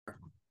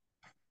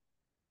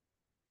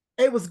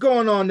Hey, what's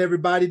going on,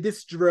 everybody? This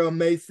is Jarrell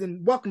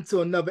Mason. Welcome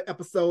to another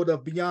episode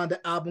of Beyond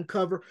the Album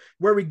Cover,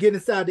 where we get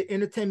inside the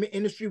entertainment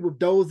industry with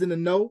those in the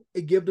know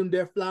and give them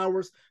their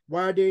flowers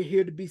while they're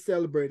here to be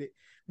celebrated.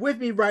 With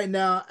me right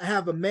now, I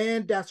have a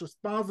man that's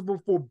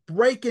responsible for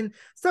breaking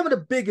some of the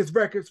biggest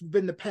records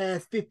within the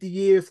past 50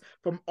 years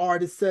from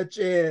artists such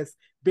as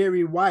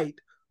Barry White,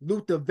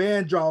 Luther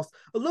Vandross,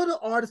 a little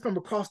artist from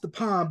across the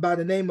pond by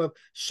the name of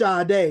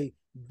Sade,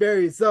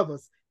 various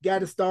others. Got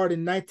to start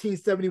in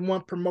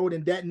 1971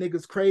 promoting That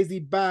Nigga's Crazy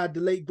by the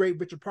late great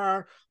Richard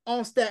Pryor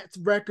on Stats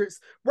Records,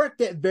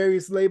 worked at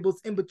various labels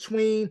in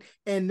between,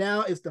 and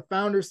now is the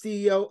founder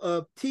CEO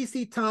of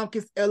TC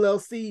Thompkins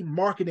LLC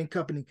Marketing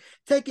Company,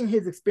 taking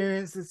his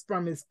experiences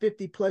from his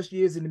 50 plus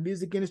years in the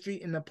music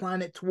industry and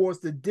applying it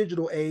towards the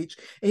digital age.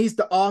 And he's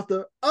the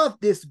author of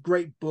this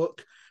great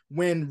book,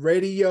 When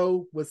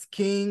Radio Was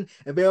King,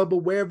 available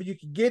wherever you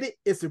can get it.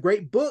 It's a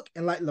great book.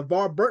 And like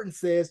LeVar Burton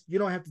says, you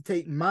don't have to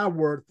take my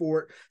word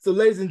for it. So,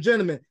 ladies and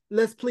gentlemen,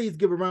 let's please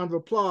give a round of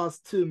applause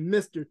to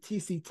Mr.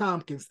 T.C.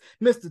 Thompkins.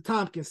 Mr.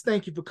 Thompkins,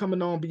 thank you for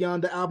coming on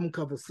Beyond the Album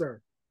Cover,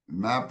 sir.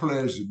 My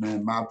pleasure,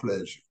 man. My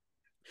pleasure.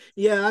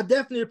 Yeah, I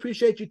definitely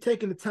appreciate you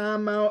taking the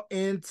time out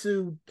and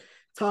to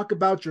talk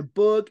about your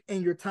book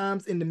and your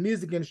times in the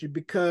music industry,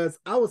 because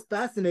I was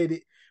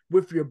fascinated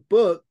with your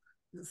book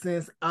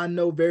since I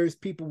know various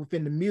people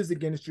within the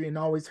music industry and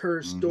always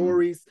heard Hmm.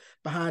 stories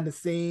behind the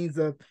scenes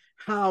of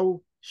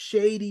how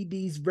shady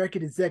these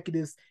record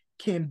executives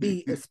can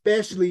be,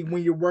 especially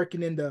when you're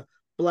working in the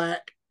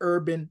black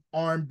urban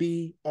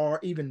R&B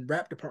or even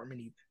rap department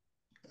even.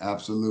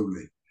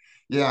 Absolutely.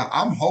 Yeah,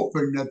 I'm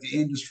hoping that the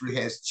industry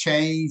has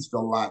changed a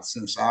lot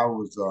since I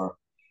was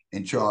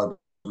in charge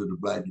of the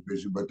black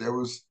division, but there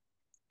was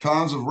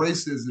tons of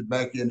racism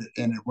back in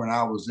it when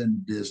I was in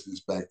the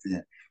business back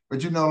then.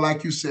 But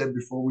like you said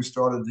before we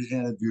started the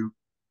interview,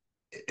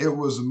 it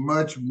was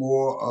much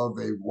more of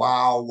a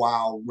wild,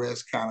 wild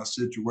west kind of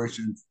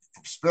situation,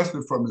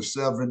 especially from the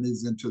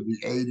 70s into the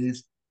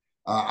 80s.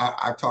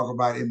 I talk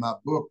about in my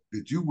book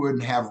that you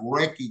wouldn't have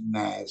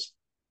recognized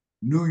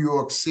New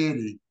York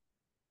City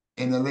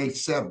in the late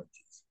 70s.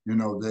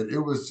 That it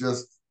was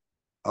just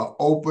an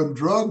open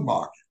drug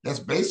market. That's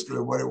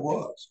basically what it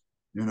was.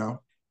 You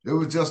know, it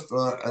was just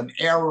an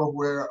era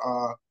where,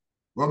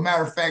 well,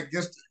 matter of fact,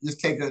 just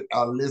take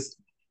a list,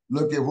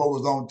 look at what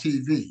was on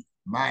TV,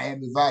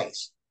 Miami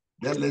Vice.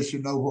 That lets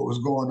you know what was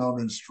going on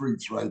in the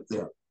streets right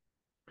there.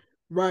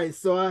 Right.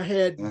 So I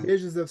had Uh,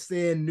 visions of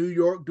seeing New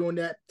York during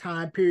that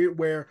time period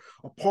where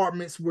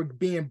apartments were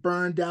being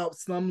burned out.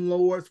 Some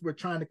lords were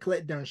trying to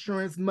collect their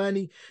insurance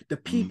money, the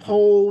mhm.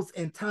 peepholes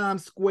in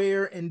Times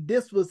Square. And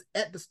this was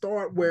at the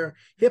start where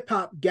hip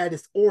hop got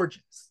its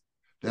origins.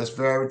 That's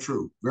very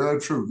true. Very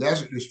true.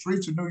 That's the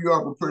streets of New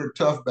York were pretty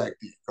tough back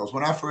then. Because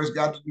when I first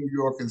got to New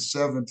York in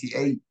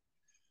 '78,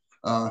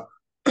 Uh,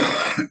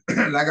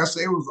 like I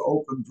say, it was an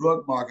open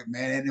drug market,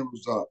 man, and it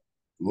was a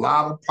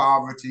lot of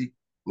poverty.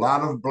 A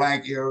lot of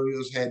black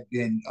areas had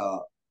been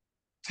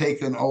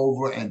taken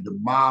over and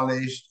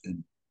demolished,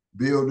 and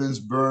buildings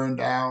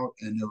burned out,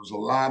 and there was a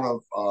lot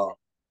of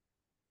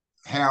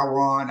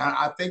heroin.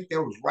 I think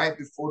that was right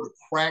before the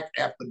crack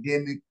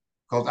epidemic,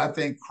 because I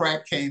think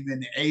crack came in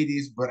the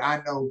 '80s, but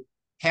I know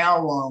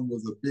heroin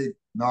was a big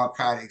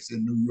narcotics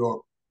in New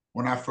York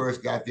when I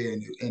first got there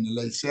in the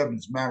late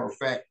 '70s. Matter of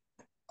fact,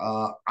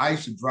 I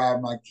used to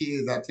drive my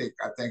kids. I think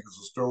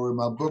it's a story in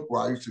my book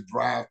where I used to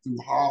drive through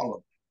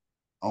Harlem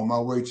on my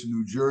way to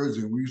New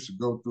Jersey, and we used to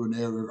go through an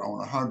area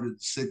on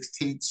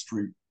 116th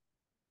Street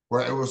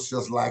where it was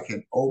just like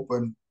an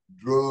open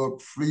drug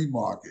flea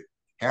market.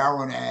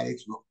 Heroin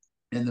addicts were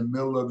in the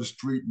middle of the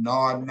street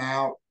nodding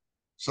out.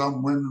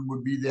 Some women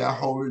would be there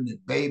holding their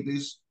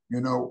babies,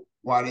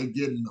 while they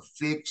getting a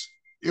fix.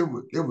 It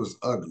was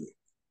ugly.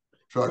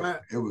 Trust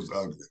Right. me, it was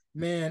ugly.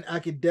 Man, I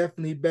could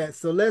definitely bet.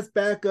 So let's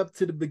back up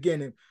to the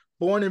beginning.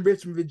 Born in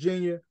Richmond,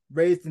 Virginia,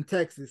 raised in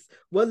Texas.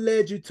 What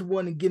led you to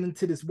want to get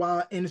into this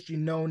wild industry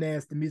known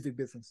as the music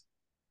business?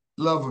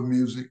 Love of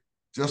music,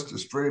 just a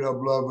straight up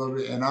love of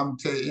it. And I'm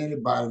tell you,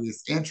 anybody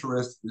that's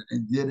interested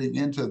in getting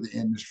into the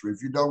industry,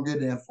 if you don't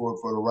get in for it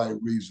for the right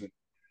reason,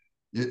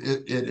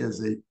 it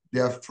is a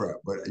death trap.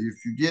 But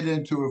if you get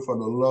into it for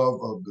the love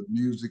of the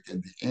music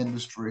and the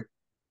industry,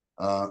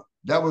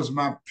 that was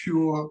my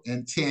pure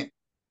intent.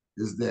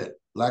 Is that,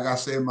 like I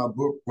say in my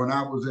book, when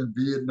I was in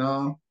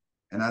Vietnam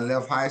and I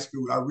left high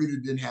school, I really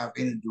didn't have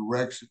any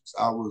directions.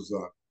 I was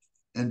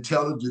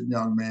intelligent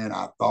young man.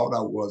 I thought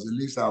I was. At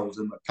least I was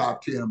in the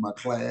top 10 of my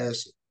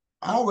class.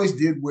 I always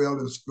did well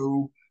in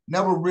school.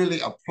 Never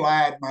really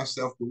applied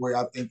myself the way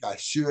I think I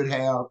should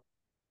have.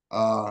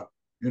 Uh,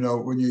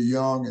 when you're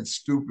young and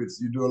stupid,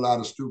 you do a lot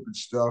of stupid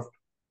stuff.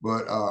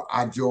 But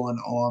I joined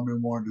the army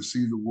and wanted to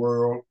see the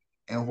world.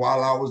 And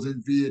while I was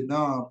in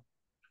Vietnam,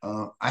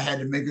 I had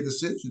to make a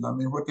decision. I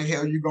mean, what the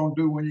hell are you gonna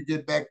do when you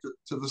get back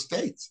to the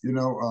States?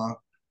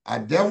 I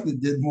definitely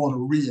didn't want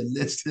to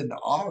re-enlist in the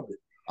army.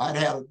 I'd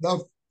had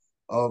enough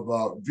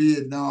of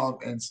Vietnam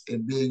and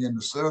being in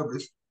the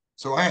service.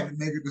 So I had to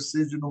make a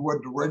decision on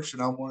what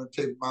direction I want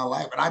to take my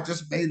life. And I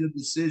just made a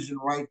decision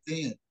right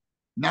then.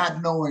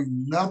 not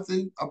knowing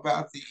nothing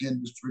about the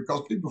industry,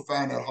 because people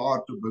find it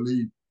hard to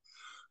believe.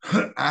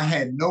 I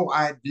had no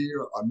idea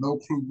or no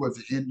clue what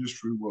the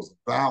industry was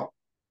about,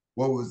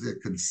 what was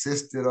it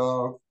consisted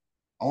of.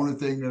 Only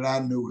thing that I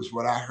knew was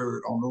what I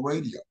heard on the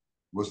radio,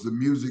 was the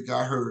music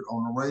I heard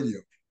on the radio.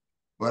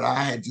 But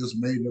I had just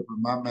made up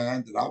in my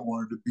mind that I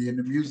wanted to be in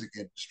the music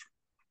industry,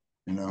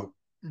 you know.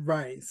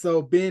 Right.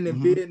 So being in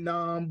Mm-hmm.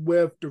 Vietnam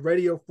with the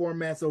radio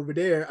formats over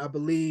there, I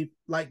believe,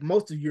 like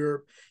most of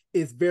Europe,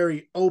 is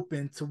very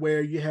open to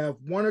where you have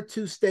one or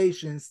two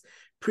stations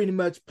pretty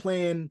much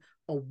playing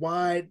a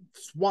wide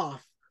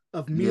swath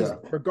of music,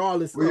 Yeah.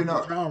 regardless Well, of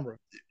the genre.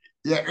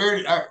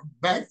 yeah,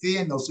 back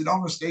then, though, see, the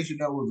only station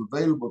that was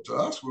available to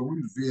us when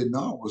we was in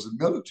Vietnam was a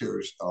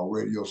military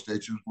radio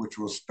station, which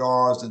was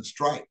Stars and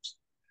Stripes.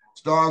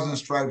 Stars and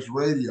Stripes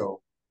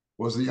radio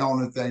was the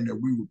only thing that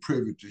we were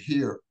privy to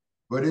hear,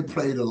 but it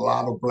played a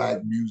lot of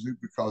black music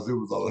because there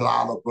was a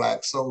lot of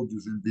black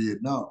soldiers in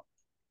Vietnam.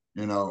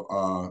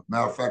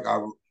 Matter of fact, I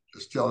will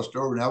just tell a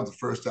story. That was the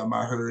first time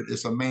I heard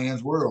 "It's a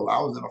Man's World." I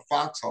was in a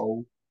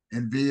foxhole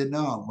in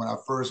Vietnam when I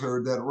first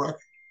heard that record.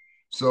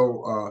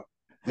 So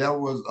there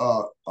was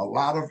a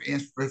lot of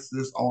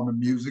emphasis on the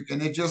music.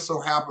 And it just so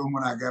happened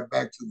when I got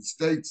back to the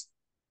States,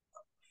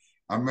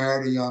 I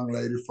married a young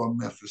lady from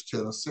Memphis,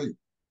 Tennessee,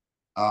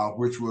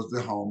 which was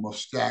the home of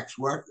Stax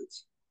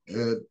Records.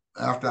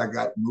 After I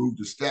got moved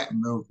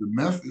to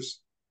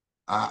Memphis,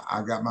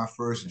 I got my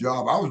first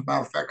job.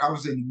 Matter of fact, I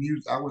was in the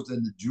music, I was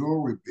in the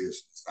jewelry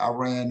business. I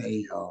ran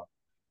a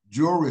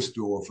jewelry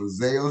store for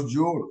Zales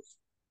Jewelers.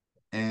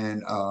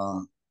 And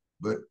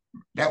but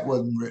that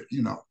wasn't,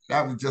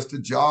 that was just a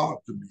job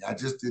to me. I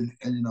just didn't,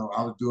 and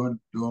I was doing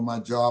my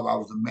job. I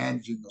was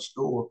managing a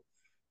store,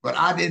 but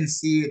I didn't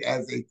see it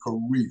as a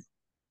career.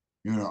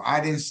 I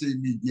didn't see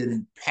me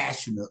getting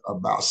passionate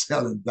about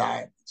selling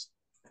diamonds.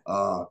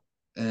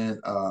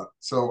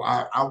 So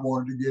I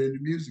wanted to get in the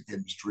music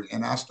industry,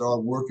 and I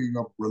started working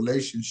up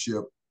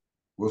relationship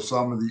with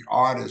some of the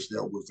artists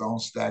that was on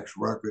Stax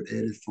record,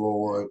 Eddie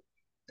Floyd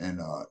and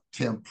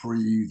Tim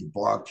Prees, the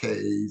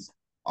Barcades.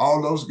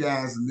 All those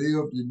guys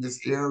lived in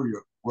this area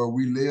where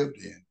we lived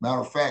in.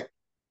 Matter of fact,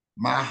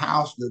 my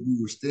house that we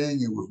were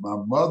staying in with my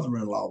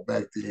mother-in-law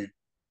back then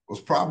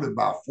was probably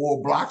about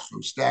 4 blocks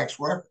from Stax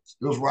Records.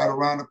 It was right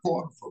around the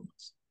corner from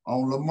us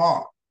on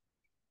Lamar.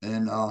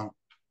 And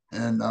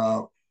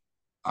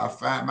I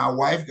found my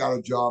wife got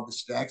a job at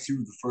Stax. She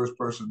was the first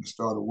person that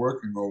started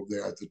working over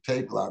there as a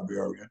tape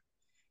librarian.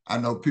 I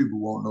know people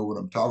won't know what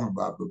I'm talking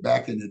about, but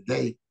back in the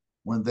day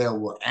when there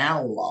were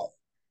analog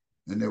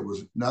and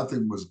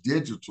nothing was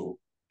digital,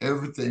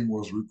 everything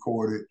was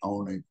recorded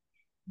on a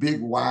big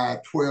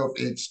wide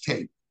 12-inch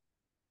tape.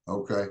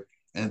 Okay.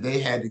 And they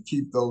had to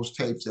keep those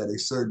tapes at a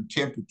certain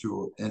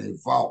temperature in a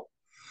vault.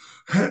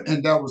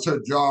 And that was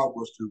her job,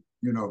 was to,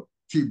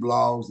 keep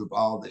logs of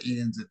all the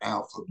ins and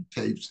outs of the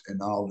tapes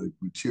and all the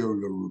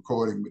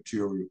recording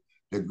material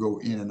that go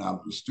in and out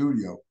of the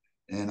studio.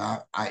 And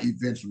I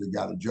eventually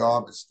got a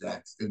job at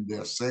Stax in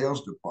their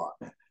sales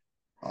department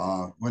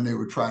when they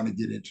were trying to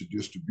get into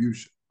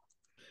distribution.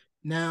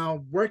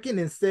 Now, working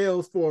in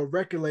sales for a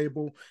record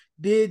label,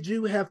 did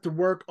you have to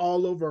work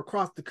all over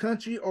across the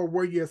country, or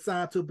were you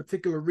assigned to a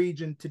particular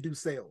region to do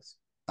sales?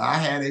 I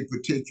had a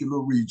particular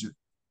region.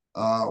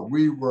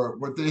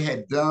 What they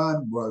had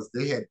done was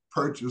they had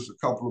purchased a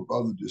couple of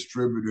other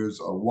distributors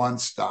or one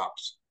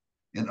stops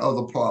in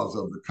other parts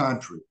of the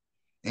country.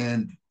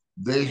 And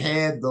they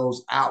had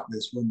those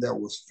outlets when there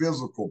was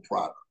physical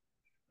product.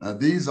 Now,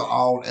 these are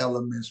all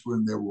elements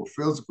when there were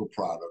physical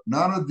product.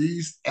 None of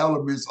these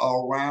elements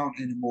are around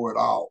anymore at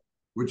all,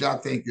 which I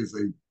think is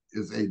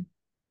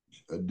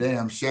a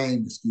damn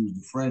shame, excuse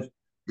the French,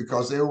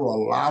 because there were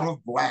a lot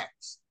of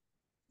blacks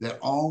that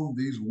owned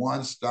these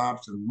one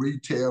stops and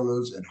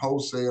retailers and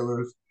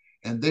wholesalers,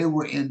 and they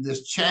were in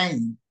this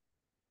chain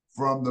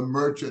from the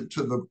merchant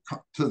to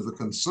the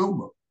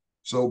consumer.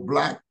 So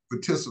black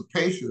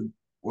participation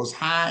was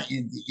high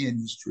in the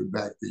industry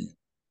back then,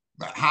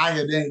 but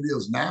higher than it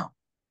is now.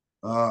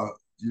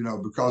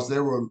 Because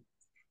there were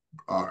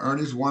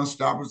Ernest One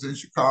Stoppers in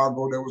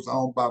Chicago that was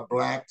owned by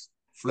blacks.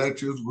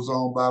 Fletcher's was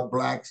owned by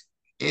blacks.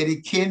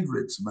 Eddie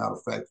Kendrick's, matter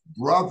of fact,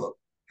 brother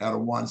had a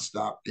one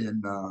stop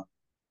in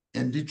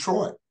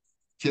Detroit.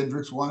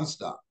 Kendrick's One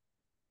Stop.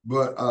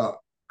 But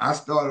I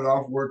started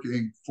off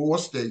working 4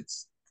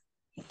 states,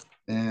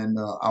 and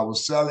I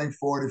was selling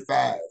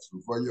 45s.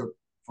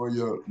 For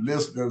your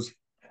listeners,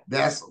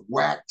 that's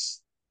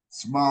wax,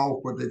 small,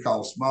 what they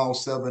call small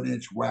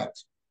 7-inch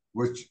wax,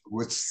 which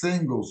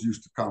singles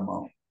used to come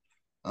on.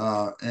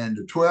 And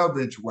the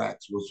 12-inch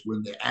wax was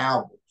when the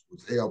albums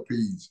was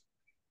LPs.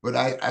 But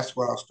that's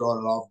what I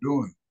started off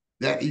doing.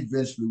 That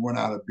eventually went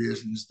out of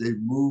business. They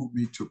moved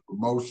me to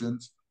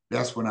promotions.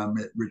 That's when I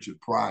met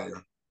Richard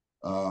Pryor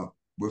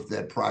with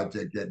that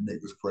project, That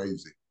Nigga's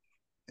Crazy.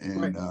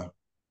 And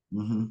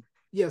right.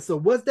 Yeah, so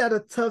was that a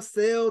tough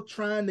sell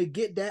trying to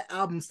get that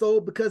album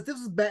sold? Because this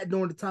was back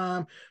during the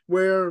time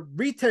where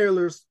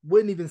retailers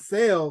wouldn't even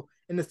sell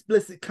an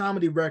explicit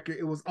comedy record,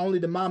 it was only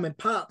the mom and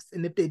pops,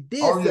 and if they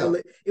did Oh sell yeah,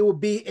 it, it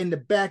would be in the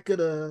back of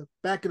the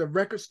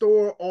record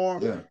store or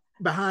yeah.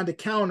 behind the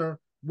counter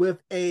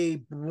with a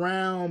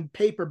brown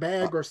paper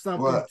bag or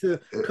something Well, to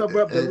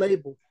cover up the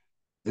label.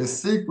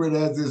 as secret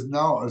as it's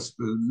known, as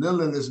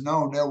little as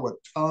known, there were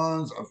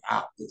tons of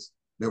outlets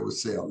that would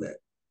sell that.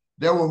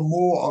 There were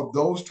more of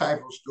those type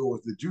of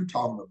stores that you're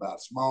talking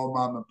about, small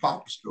mom and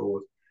pop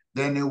stores,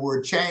 than there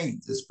were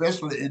chains,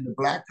 especially in the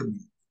Black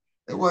community.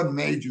 There wasn't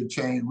major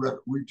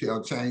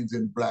retail chains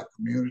in the Black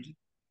community.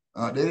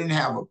 They didn't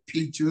have a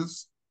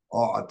Peaches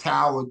or a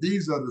Tower.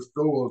 These are the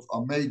stores,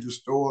 or major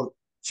store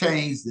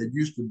chains that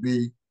used to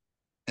be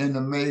in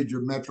the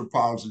major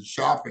metropolitan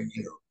shopping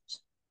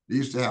areas. They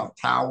used to have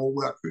Tower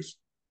Records,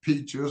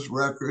 Peaches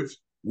Records,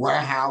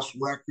 Warehouse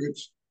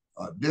Records,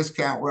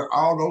 Discount Records.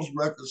 All those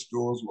record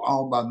stores were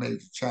owned by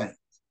major chains.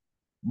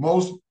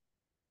 Most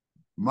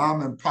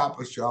mom and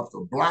pop shops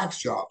or Black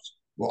shops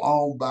were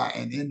owned by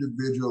an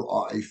individual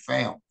or a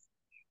family.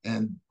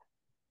 And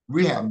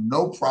we have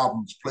no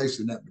problems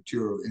placing that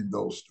material in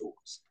those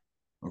stores.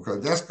 Okay,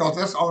 that's because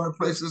that's the only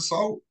place it's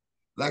sold.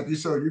 Like you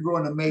said, you go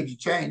in a major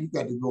chain, you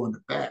got to go in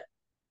the back,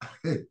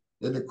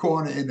 in the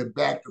corner in the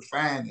back to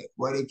find it,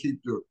 where they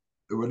keep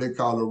what they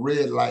call the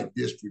red light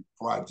district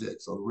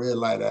projects or the red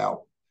light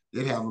album.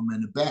 They'd have them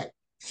in the back.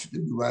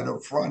 They'd be right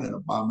up front in a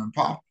mom and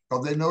pop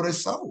because they know they're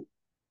sold.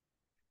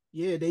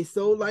 Yeah, they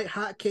sold like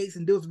hotcakes,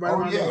 and this was right Oh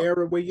around the yeah.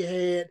 era where you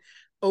had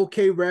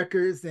OK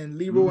Records and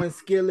Leroy and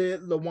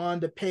Skillet,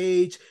 LaWanda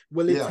Page,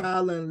 Willie Yeah.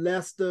 Tyler and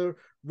Lester,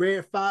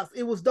 Red Fox.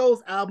 It was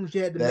those albums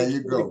you had to There make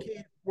you sure the go.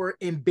 kids were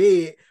in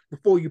bed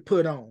before you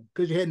put on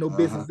because you had no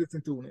business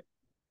listening to it.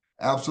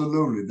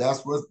 Absolutely.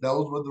 Those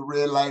were the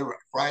red light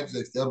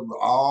projects. That were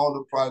all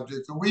the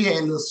projects. And we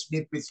had little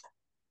snippets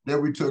that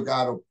we took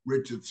out of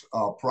Richard's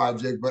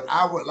project. But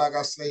I would, like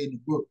I say in the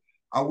book,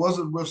 I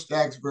wasn't with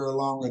Stax very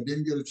long. I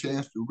didn't get a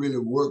chance to really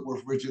work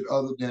with Richard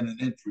other than an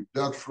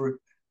introductory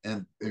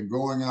and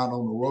going out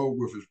on the road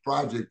with his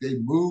project. They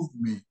moved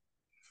me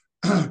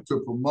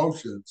to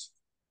promotions.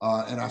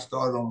 And I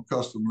started on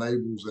custom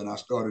labels, and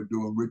that's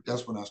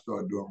when I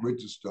started doing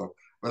Richard stuff.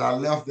 But I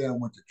left there and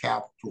went to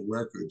Capitol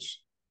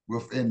Records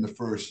within the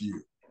first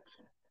year.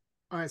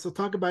 All right, so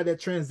talk about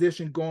that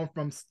transition going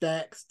from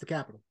Stax to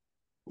Capitol.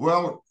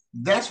 Well,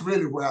 that's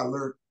really where I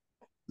learned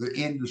the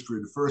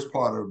industry. The first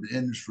part of the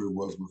industry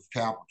was with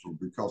Capitol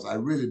because I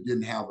really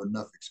didn't have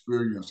enough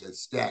experience at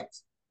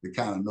Stax to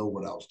kind of know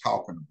what I was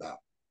talking about.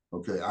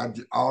 Okay,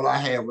 all I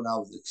had when I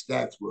was at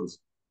Stax was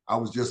I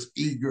was just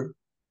eager,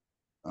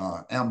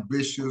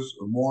 ambitious,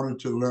 and wanted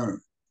to learn.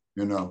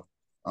 You know,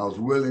 I was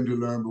willing to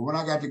learn. But when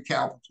I got to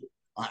Capitol,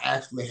 I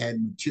actually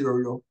had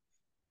material.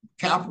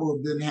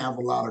 Capitol didn't have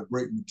a lot of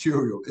great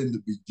material in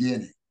the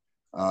beginning.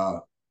 Uh,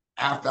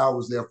 After I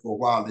was there for a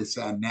while, they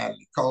signed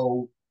Natalie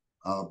Cole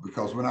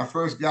because when I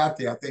first got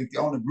there, I think the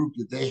only group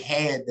that they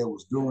had that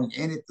was doing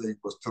anything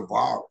was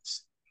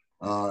Tavares.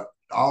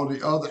 All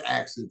the other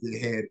acts that they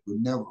had were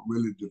never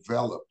really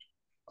developed.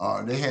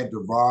 They had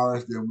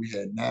Tavares, then we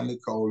had Natalie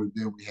Cole, and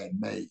then we had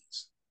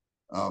Mays.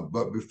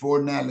 But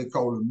before Natalie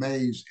Cole and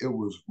Mays, it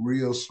was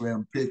real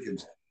slim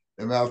pickings.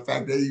 As a matter of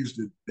fact,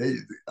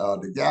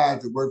 the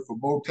guys that worked for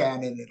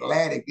Motown in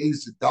Atlantic, they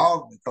used to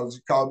dog me because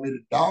they called me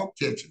the dog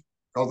catcher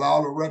because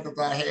all the records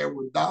I had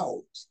were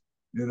dogs,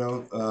 you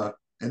know.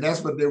 And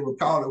that's what they were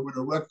called it when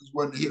the records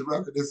wasn't a hit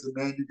record. They said,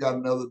 "Man, you got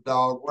another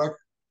dog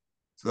record."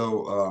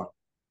 So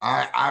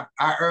I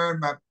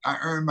earned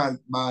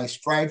my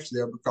stripes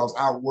there because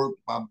I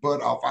worked my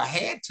butt off. I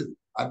had to.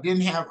 I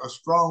didn't have a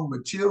strong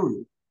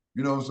material,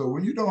 you know. So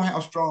when you don't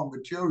have strong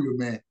material,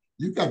 man,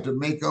 you got to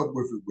make up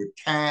with it with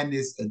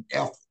kindness and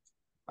effort.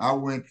 I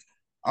went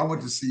I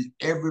went to see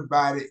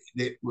everybody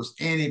that was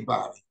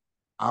anybody.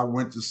 I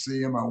went to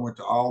see them. I went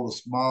to all the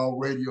small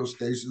radio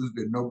stations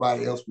that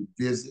nobody else would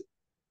visit.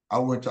 I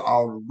went to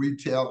all the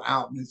retail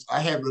outlets. I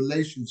had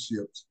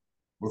relationships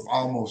with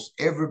almost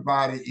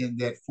everybody in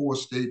that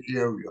four-state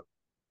area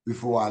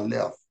before I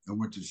left and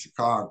went to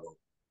Chicago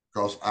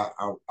because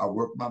I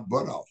worked my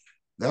butt off.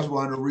 That's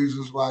one of the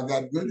reasons why I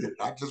got good at it.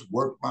 I just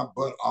worked my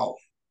butt off.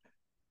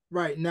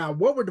 Right. Now,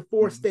 what were the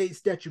 4 states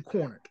that you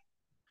cornered?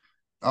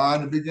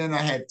 In the beginning,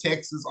 I had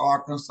Texas,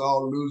 Arkansas,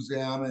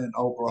 Louisiana, and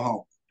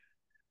Oklahoma.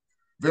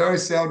 Very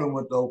seldom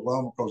went to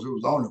Oklahoma because there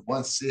was only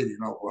one city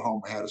in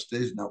Oklahoma had a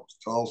station that was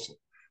Tulsa.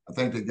 I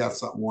think they got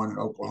something one in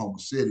Oklahoma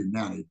City.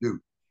 Now they do.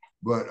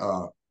 But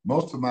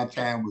most of my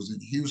time was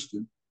in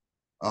Houston,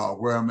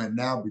 where I'm at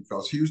now,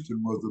 because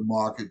Houston was the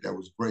market that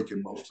was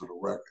breaking most of the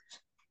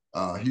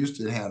records.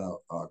 Houston had a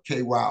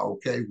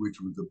KYOK,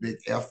 which was the big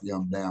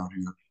FM down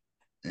here.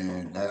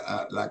 And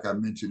like I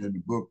mentioned in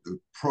the book, the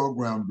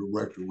program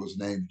director was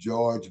named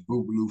George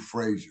Boogaloo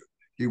Frazier.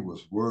 He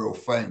was world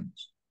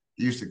famous.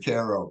 He used to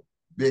carry a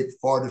big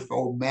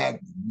 44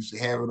 Magnum. He used to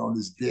have it on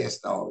his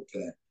desk all the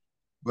time.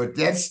 But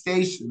that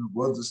station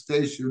was a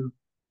station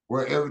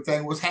where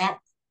everything was happening.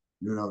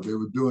 You know, they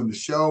were doing the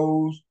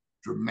shows.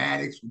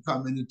 Dramatics would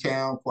come into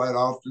town quite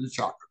often.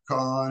 Chaka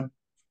Khan,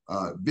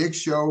 big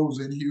shows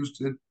in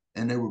Houston,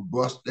 and they were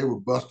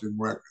busting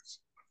records.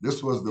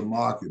 this was the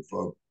market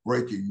for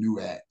breaking new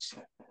acts.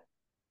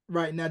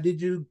 Right. Now, did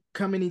you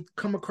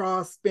come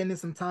across spending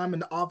some time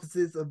in the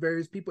offices of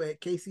various people at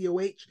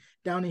KCOH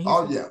down in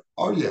Oh Houston? yeah,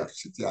 oh yeah.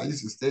 I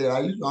used to stay. I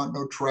used to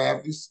know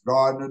Travis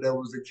Gardner. That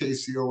was the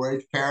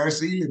KCOH.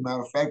 Paris Ely,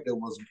 matter of fact, that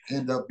was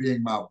end up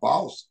being my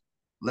boss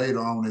later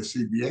on at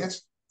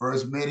CBS.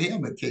 First met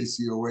him at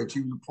KCOH.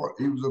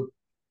 He was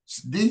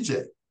a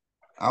DJ.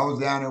 I was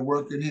down there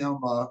working him.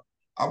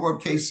 I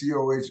worked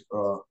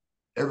KCOH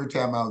every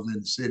time I was in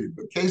the city,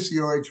 but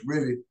KCOH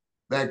really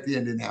back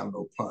then didn't have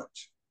no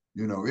punch.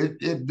 You know,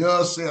 it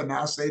does sell.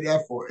 Now I say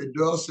that for it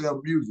does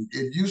sell music.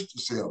 It used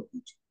to sell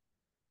music,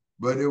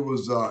 but it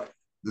was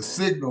the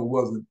signal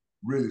wasn't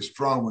really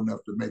strong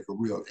enough to make a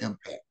real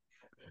impact.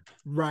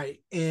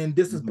 Right. And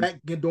this is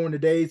back during the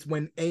days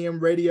when AM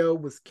radio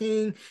was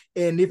king.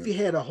 And if you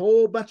had a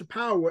whole bunch of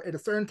power at a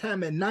certain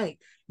time at night,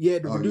 you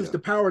had to reduce the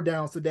power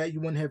down so that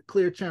you wouldn't have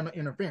clear channel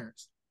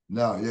interference.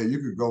 No, yeah, you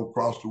could go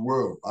across the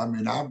world. I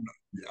mean,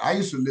 I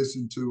used to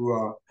listen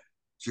to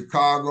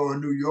Chicago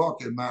and New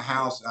York in my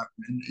house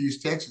in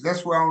East Texas.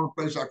 That's where the only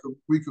place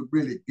we could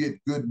really get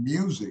good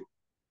music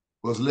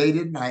was late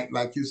at night.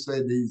 Like you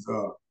said,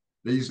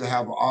 they used to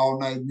have an all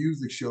night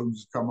music show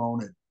used to come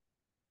on, and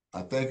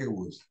I think it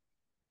was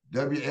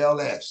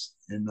WLS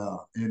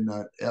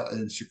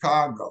in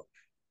Chicago,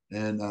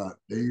 and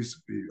they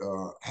used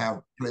to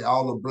play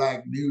all the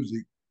black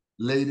music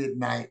late at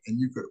night, and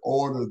you could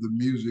order the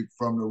music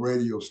from the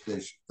radio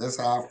station. That's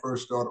how I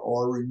first started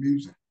ordering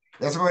music.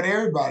 That's what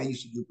everybody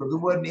used to do because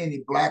there wasn't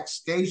any black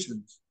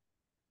stations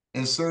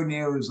in certain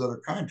areas of the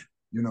country.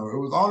 You know, it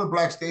was only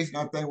black station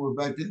I think was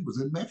back then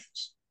was in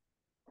Memphis.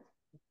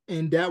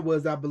 And that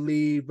was, I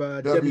believe,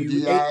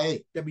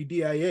 WDIA,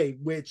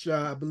 which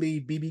I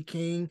believe BB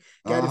King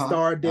got his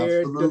start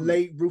there. Absolutely. The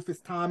late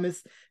Rufus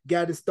Thomas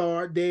got his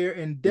start there,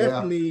 and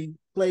definitely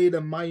played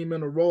a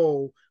monumental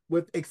role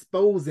with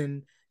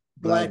exposing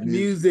black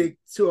music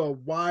to a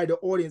wider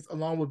audience,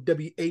 along with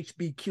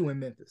WHBQ in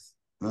Memphis.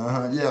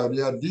 Yeah.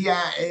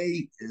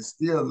 DIA is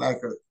still like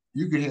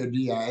you can hear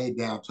DIA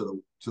down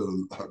to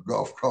the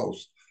Gulf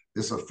Coast.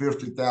 It's a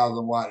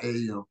 50,000 watt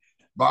AM.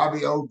 Bobby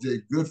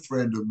OJ, good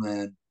friend of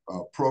mine,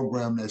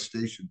 programmed that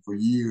station for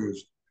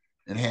years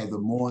and had the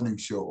morning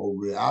show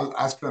over there.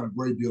 I spent a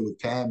great deal of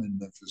time in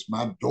Memphis.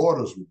 My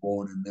daughters were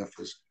born in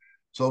Memphis.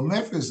 So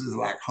Memphis is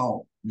like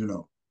home, you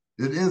know.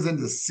 It isn't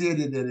the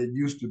city that it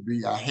used to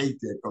be. I hate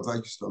that because I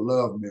used to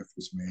love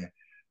Memphis, man.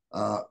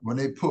 When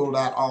they pulled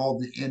out all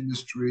the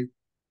industry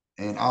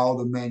and all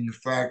the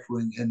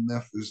manufacturing in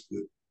Memphis,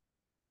 the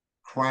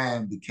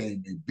crime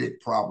became a big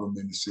problem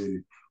in the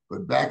city.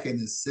 But back in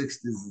the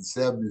 60s and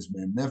 70s,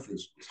 man,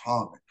 Memphis was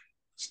humming.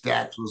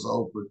 Stacks was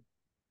open.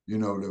 You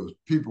know, there was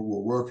people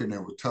were working.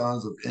 There were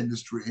tons of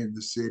industry in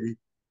the city.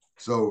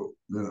 So,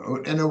 you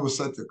know, and it was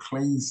such a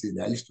clean city.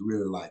 I used to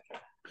really like it.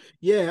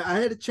 Yeah, I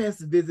had a chance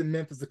to visit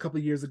Memphis a couple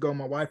of years ago,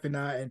 my wife and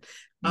I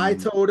I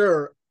told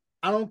her,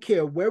 I don't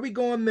care where we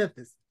go in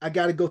Memphis, I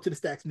got to go to the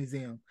Stacks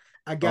Museum.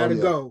 I got to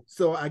go.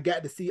 So I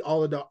got to see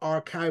all of the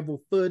archival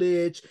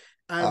footage,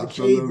 Isaac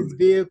Hayes'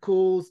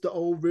 vehicles, the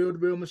old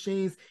reel-to-reel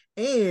machines,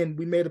 and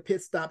we made a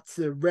pit stop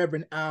to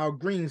Reverend Al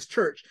Green's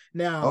church.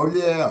 Now,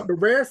 the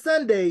rare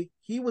Sunday,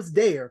 he was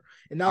there,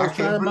 and I was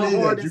trying my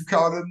hardest. You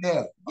caught him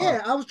there.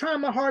 Yeah, I was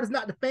trying my hardest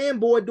not to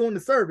fanboy during the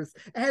service.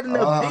 I had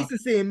enough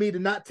decency in me to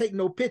not take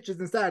no pictures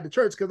inside the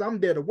church because I'm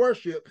there to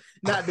worship,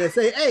 not to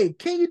say, "Hey,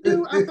 can you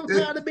do? I'm so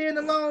tired of being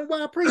alone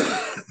while preaching."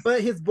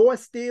 But his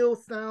voice still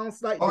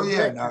sounds like.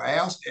 Now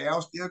Al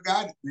still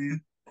got it,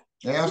 man.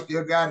 Al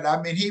still got it.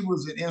 I mean, he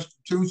was an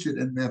institution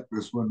in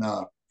Memphis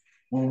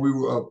when we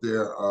were up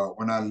there.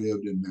 When I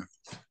lived in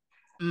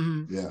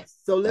Memphis. Yeah.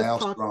 So let's Al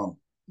talk. Strong.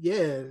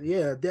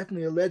 Yeah,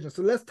 definitely a legend.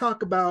 So let's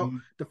talk about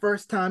the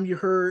first time you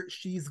heard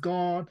 "She's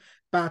Gone"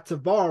 by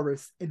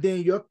Tavares, and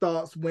then your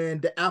thoughts when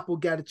the Apple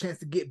got a chance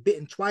to get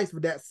bitten twice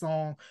with that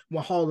song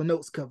when Hall &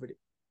 Oates covered it.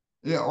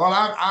 Yeah, well,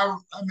 I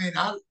mean,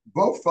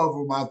 both of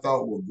them I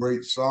thought were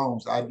great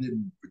songs. I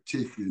didn't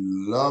particularly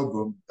love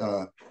them.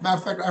 Matter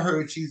of fact, I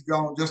heard "She's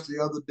Gone" just the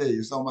other day.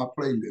 It's on my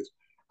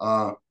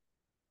playlist.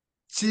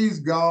 "She's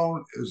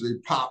Gone" is a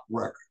pop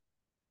record.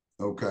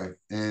 Okay,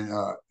 and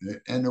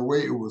the way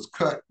it was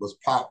cut was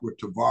pop with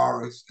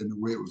Tavares, and the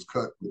way it was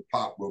cut was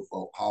pop with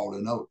Hall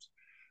 & Oates.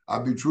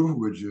 I'll be truthful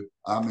with you.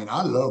 I mean,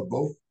 I love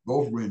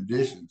both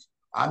renditions.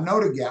 I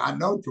know the guy. I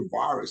know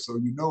Tavares, so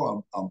you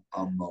know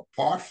I'm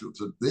partial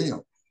to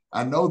them.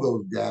 I know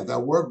those guys. I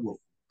work with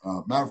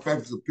them. Matter of fact,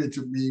 there's a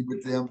picture of me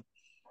with them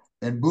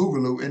and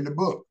Boogaloo in the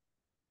book.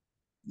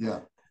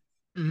 Yeah,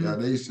 yeah.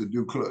 They used to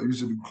do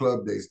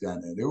club days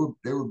down there.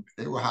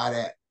 They were hot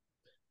at.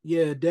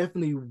 Yeah,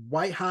 definitely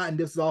white hot. And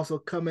this is also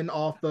coming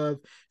off of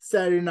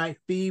Saturday Night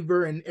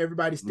Fever, and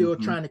everybody's still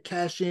trying to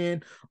cash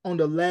in on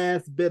the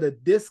last bit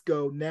of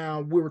disco.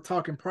 Now, we were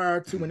talking prior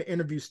to when the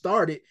interview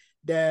started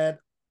that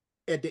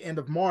at the end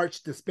of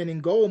March, the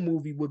Spinning Gold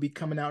movie will be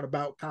coming out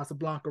about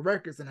Casablanca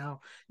Records and how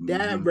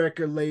that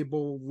record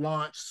label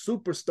launched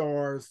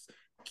superstars,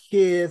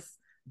 Kiss,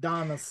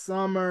 Donna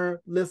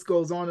Summer, list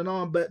goes on and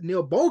on. But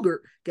Neil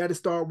Bogart got to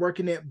start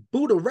working at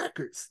Buddha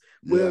Records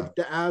with Yeah,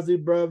 the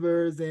Ozzy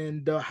Brothers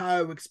and the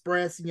Ohio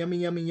Express, Yummy,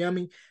 Yummy,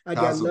 Yummy. I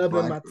got love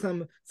in my Casablanca.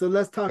 tummy. So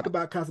let's talk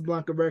about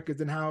Casablanca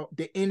Records and how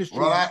the Well, industry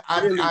really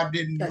I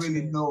didn't cashed really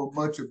in. know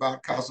much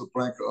about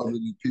Casablanca other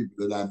than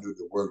people that I knew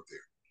that worked there.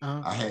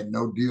 Uh-huh. I had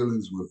no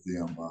dealings with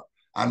them.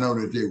 I know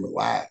that they were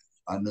live.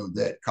 I know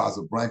that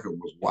Casablanca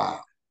was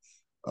wild.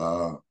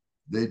 Uh,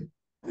 they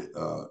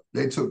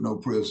they took no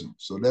prisoners,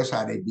 so that's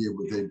how they did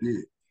what they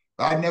did.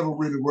 I never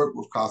really worked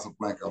with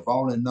Casablanca. I've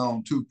only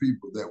known two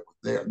people that were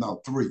there.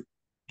 No, three.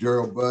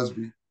 Gerald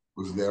Busby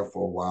was there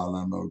for a while.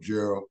 I know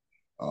Gerald.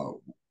 Uh,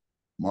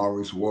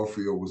 Maurice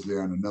Warfield was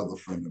there, and another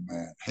friend of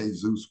mine,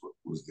 Jesus,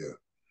 was there.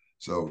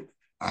 So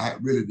I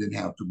really didn't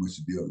have too much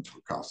dealings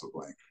with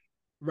Casablanca.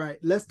 Right.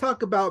 Let's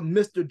talk about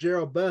Mr.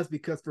 Gerald Busby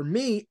because for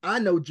me, I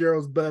know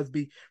Gerald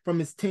Busby from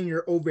his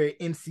tenure over at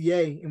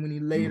MCA and when he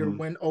later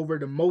went over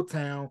to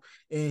Motown,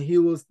 and he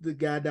was the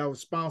guy that was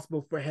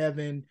responsible for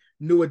having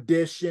New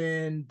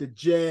Edition, the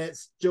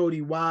Jets,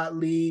 Jody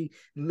Watley,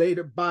 and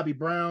later Bobby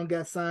Brown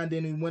got signed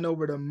in. He went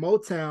over to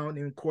Motown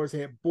and of course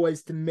had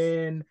Boys to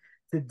Men,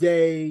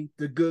 Today,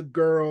 The Good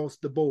Girls,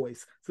 The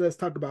Boys. So let's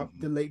talk about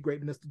the late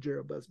great Mr.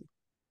 Gerald Busby.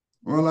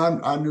 Well,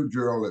 I knew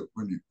Gerald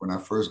when I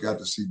first got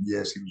to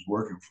CBS. He was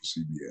working for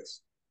CBS.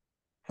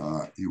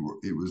 He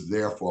was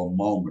there for a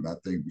moment, I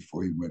think,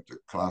 before he went to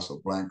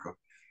Casablanca.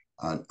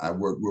 I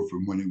worked with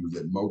him when he was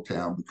at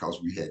Motown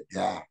because we had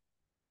Guy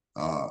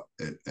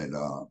at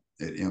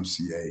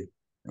MCA,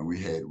 and we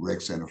had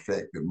Rex and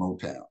Effect at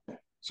Motown.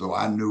 So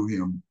I knew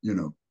him,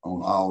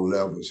 on all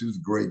levels. He was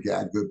a great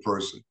guy, good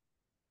person,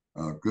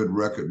 good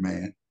record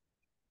man.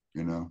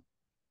 You know,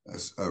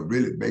 that's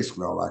really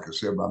basically all I could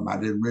say about him. I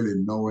didn't really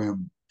know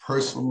him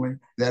personally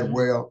that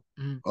well,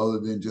 other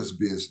than just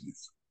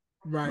business.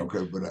 Right.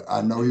 Okay, but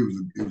I know he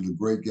was a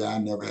great guy. I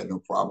never had no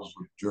problems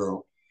with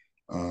Gerald.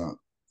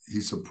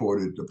 He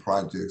supported the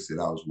projects that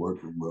I was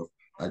working with.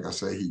 Like I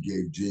say, he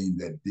gave Gene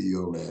that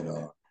deal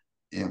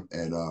at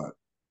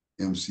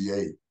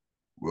MCA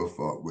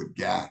with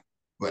Guy.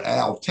 But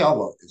Al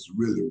Teller is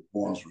really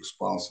one's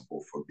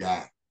responsible for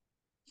Guy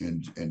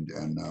and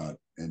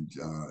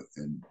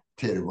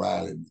Teddy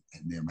Riley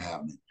and them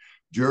happening.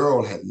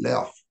 Gerald had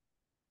left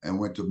and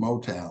went to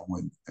Motown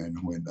when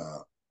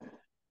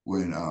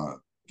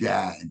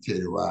Guy and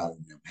Teddy Riley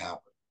and them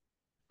happened.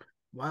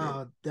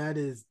 Wow, that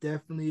is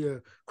definitely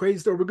a crazy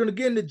story. We're gonna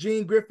get into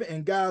Gene Griffin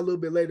and Guy a little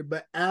bit later,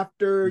 but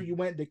after you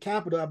went to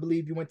Capitol, I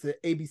believe you went to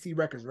ABC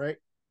Records, right?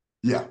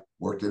 Yeah,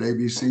 worked at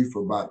ABC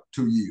for about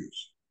 2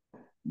 years.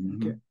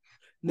 Okay.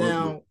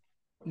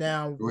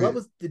 Now, what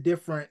was the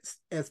difference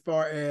as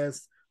far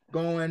as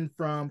going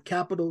from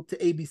Capitol to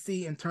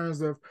ABC in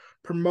terms of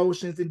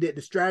promotions, and did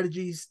the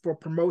strategies for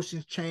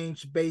promotions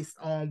change based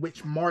on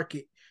which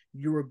market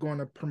you were going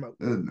to promote?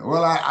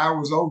 Well, I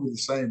was over the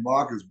same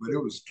markets, but it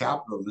was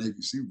Capitol and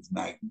ABC was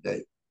night and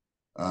day.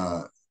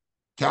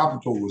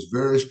 Capitol was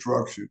very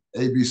structured.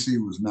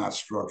 ABC was not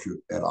structured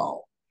at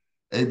all.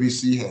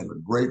 ABC had a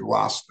great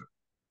roster.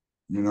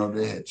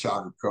 They had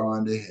Chaka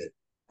Khan, they had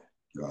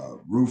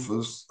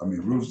Rufus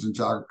and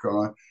Chaka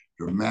Khan,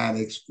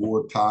 Dramatics,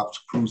 Four Tops,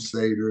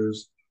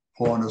 Crusaders,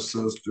 Pointer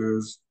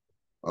Sisters,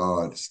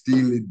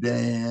 Steely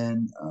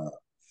Dan.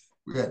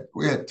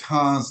 We had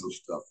tons of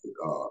stuff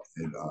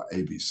at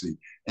ABC,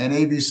 and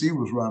ABC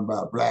was run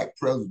by a black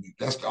president.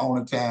 That's the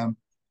only time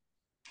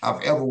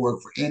I've ever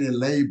worked for any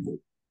label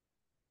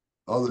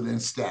other than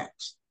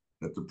Stax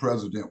that the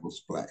president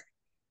was black,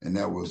 and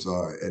that was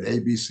at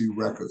ABC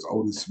Records.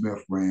 Otis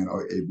Smith ran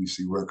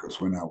ABC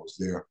Records when I was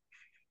there.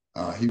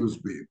 He was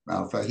big.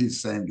 Matter of fact,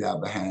 he's the same guy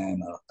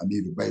behind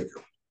Anita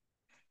Baker.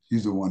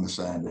 He's the one that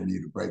signed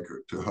Anita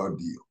Baker to her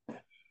deal.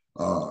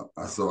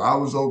 So I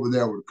was over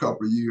there with a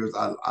couple of years.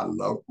 I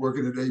loved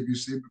working at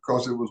ABC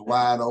because it was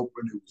wide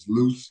open. It was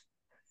loose.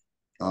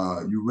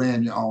 You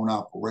ran your own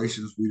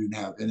operations. We didn't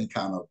have any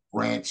kind of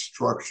branch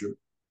structure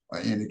or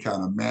any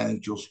kind of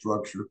managerial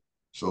structure.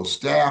 So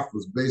staff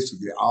was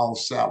basically all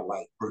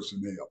satellite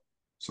personnel.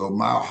 So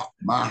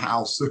my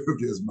house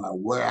served as my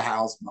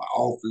warehouse, my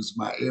office,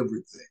 my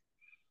everything.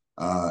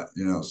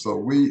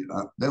 So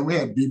then we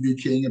had BB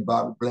King and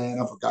Bobby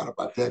Bland. I forgot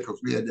about that because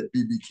we had that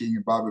BB King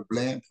and Bobby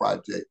Bland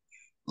project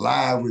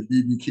live with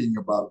BB King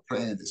and Bobby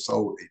Bland.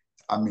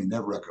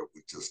 That record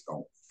was just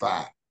on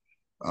fire.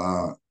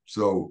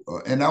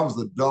 And that was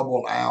a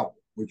double album,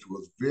 which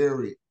was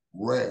very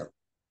rare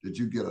that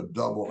you get a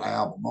double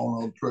album.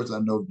 Only other person I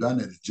know done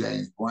it is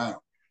James Brown.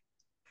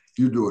 If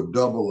you do a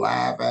double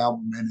live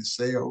album and it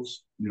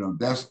sells,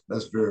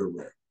 that's very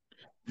rare.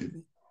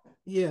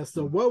 Yeah,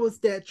 so what was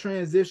that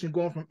transition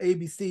going from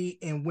ABC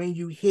and when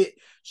you hit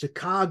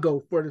Chicago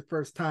for the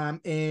first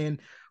time, and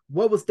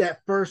what was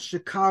that first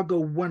Chicago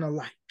winter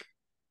like?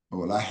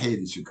 Well, I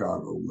hated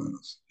Chicago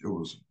winters. It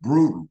was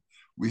brutal.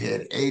 We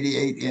had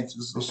 88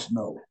 inches of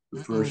snow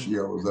the first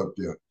year I was up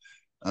there.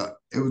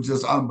 It was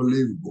just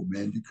unbelievable,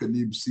 man. You couldn't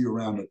even see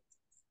around it.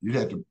 You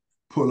had to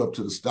pull up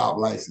to the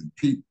stoplights and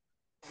peep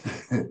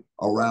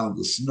around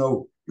the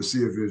snow to see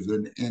if there's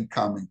an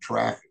incoming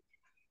traffic.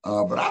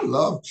 But I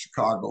loved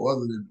Chicago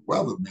other than the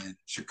weather, man.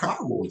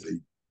 Chicago was a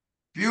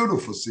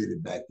beautiful city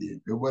back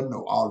then. There wasn't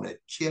no all that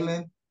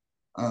killing.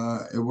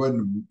 It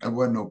wasn't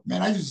no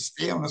man. I used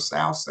to stay on the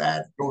south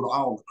side, go to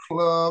all the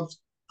clubs.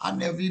 I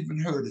never even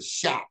heard a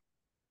shot.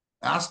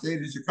 I stayed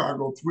in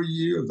Chicago 3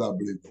 years, I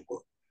believe it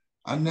was.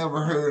 I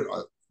never heard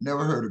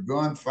a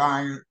gun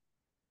fired.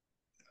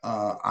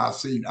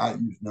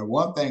 Now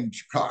one thing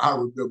Chicago I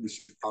remember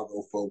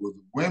Chicago for was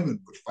the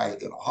women would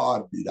fight in a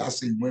heartbeat. I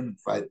seen women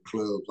fight in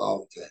clubs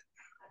all the time,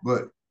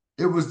 but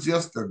it was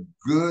just a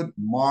good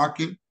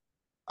market.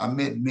 I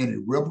met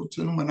Minnie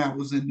Rippleton when I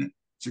was in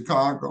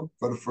Chicago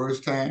for the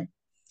first time.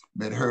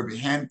 Met Herbie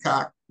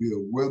Hancock,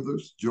 Bill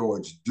Withers,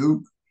 George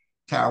Duke,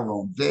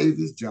 Tyrone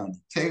Davis, Johnny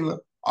Taylor.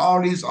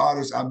 All these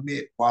artists I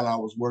met while I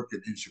was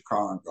working in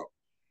Chicago.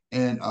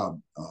 And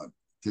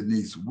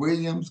Denise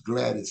Williams,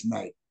 Gladys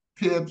Knight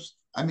Pips.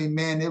 I mean,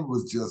 man, it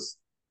was just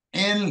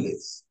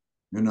endless,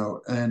 And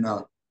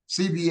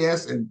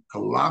CBS and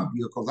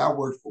Columbia, because I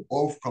worked for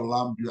both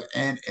Columbia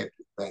and Epic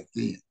back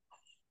then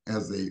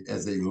as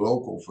a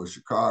local for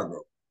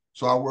Chicago.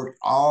 So I worked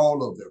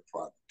all of their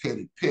products,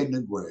 Teddy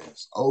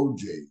Pendergrass,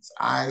 OJ's,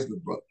 Eisner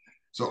Brothers.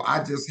 So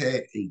I just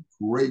had a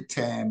great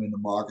time in the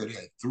market,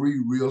 had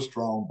 3 real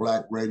strong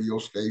black radio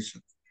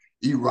stations.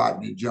 E.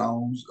 Rodney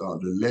Jones,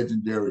 the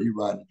legendary E.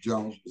 Rodney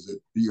Jones was at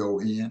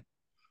BON.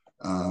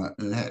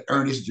 And had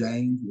Ernest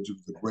James, which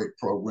was the great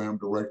program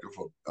director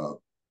for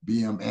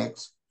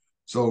BMX.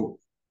 So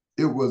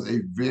it was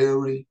a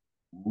very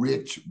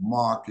rich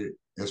market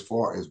as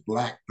far as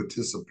black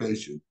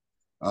participation.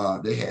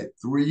 They had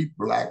 3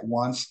 black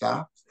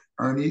one-stops,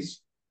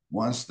 Ernie's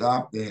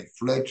one-stop. They had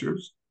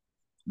Fletcher's.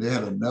 They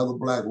had another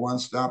black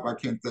one-stop. I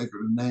can't think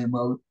of the name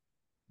of it.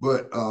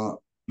 But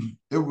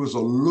it was a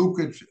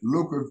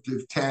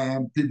lucrative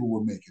time. People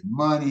were making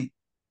money.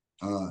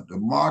 The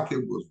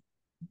market was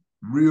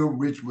real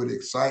rich with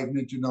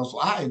excitement, So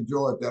I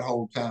enjoyed that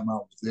whole time I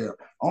was there.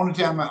 Only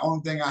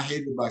thing I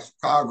hated about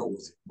Chicago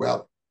was the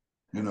weather.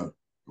 The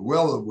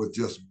weather was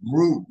just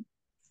brutal.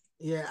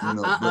 Yeah,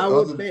 I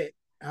would bet.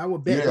 I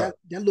would bet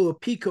that little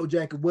Pico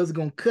jacket wasn't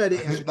gonna cut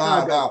it in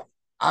Chicago. No.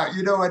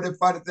 And the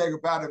funny thing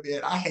about it,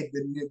 man, I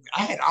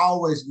had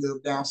always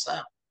lived down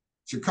south.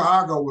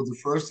 Chicago was the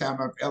first time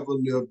I've ever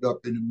lived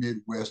up in the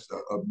Midwest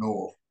of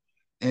North,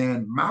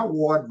 and my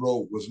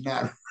wardrobe was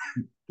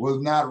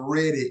not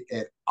ready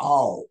at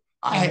all.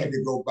 I had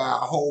to go buy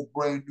a whole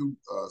brand new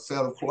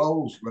set of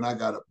clothes when I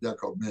got up there.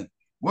 Cause man,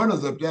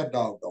 winters up that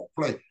dog don't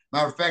play.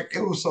 Matter of fact,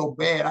 it was so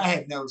bad I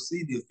had never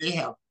seen this. They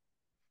have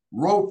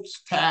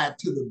ropes tied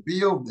to the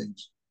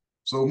buildings,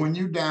 so when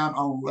you down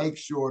on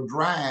Lakeshore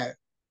Drive,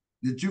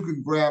 that you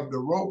can grab the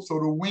rope so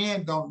the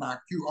wind don't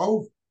knock you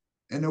over.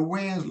 And the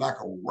wind's like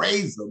a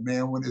razor,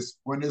 man. When it's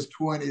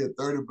 20 or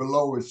 30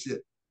 below and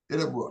shit,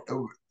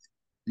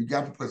 you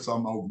got to put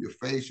something over your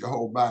face, your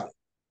whole body.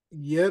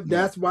 Yep,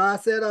 that's why I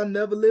said I'll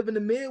never live in the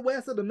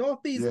Midwest or the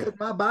Northeast because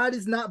my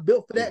body's not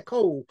built for that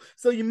cold.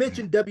 So you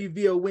mentioned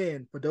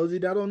WVON. For those of you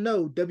that don't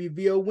know,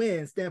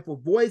 WVON stands for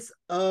Voice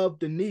of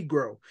the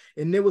Negro.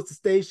 And it was the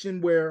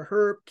station where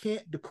Herb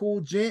Kent, the cool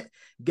gent,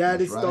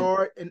 got his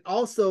start. And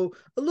also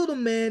a little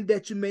man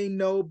that you may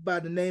know by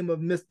the name of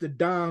Mr.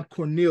 Don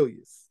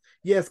Cornelius.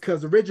 Yes,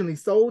 because originally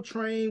Soul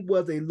Train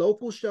was a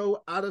local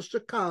show out of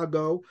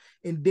Chicago.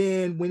 And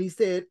then when he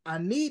said, I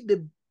need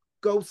to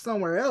go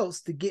somewhere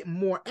else to get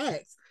more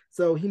acts.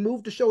 So he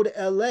moved the show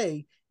to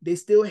LA. They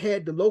still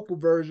had the local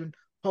version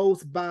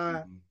hosted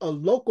by a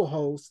local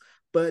host,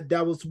 but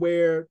that was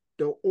where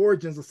the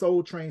origins of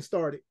Soul Train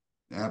started.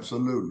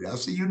 Absolutely. I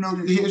see you know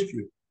your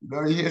history. You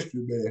know your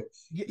history, man.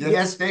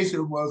 That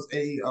station was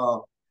a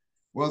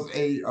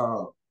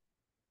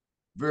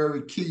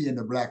very key in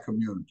the black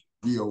community.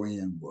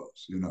 VON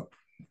was,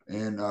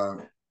 And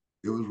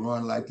it was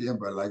run like the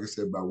Empire, like I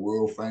said, by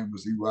world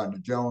famous E. Rodney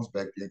Jones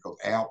back then, because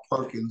Al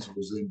Perkins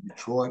was in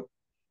Detroit.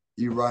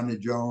 E. Rodney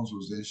Jones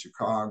was in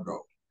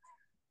Chicago.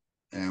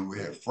 And we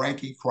had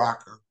Frankie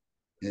Crocker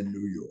in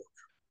New York.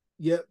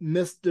 Yep,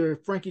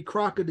 Mr. Frankie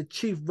Crocker, the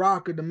chief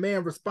rocker, the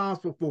man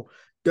responsible for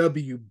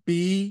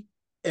WBLS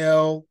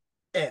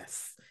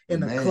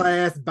in a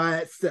class by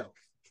itself.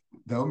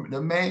 The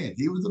man.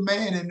 He was the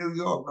man in New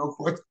York, no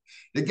question.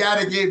 The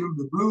guy that gave him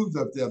the blues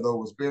up there, though,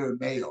 was Barry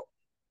Mayo.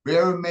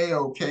 Barry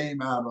Mayo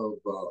came out of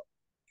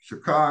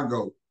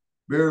Chicago.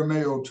 Barry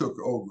Mayo took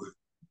over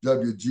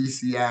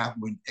WGCI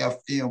when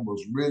FM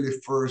was really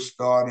first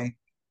starting.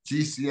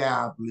 GCI,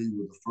 I believe,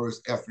 was the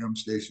first FM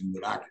station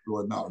that I could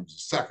go. No, it was the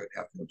second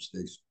FM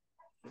station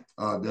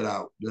that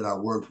I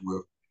worked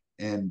with.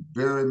 And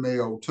Barry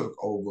Mayo took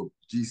over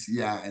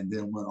GCI and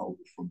then went over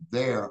from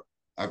there.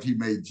 After he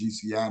made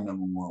GCI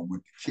 #1,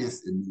 went to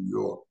KISS in New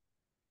York.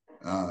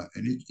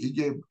 And he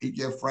gave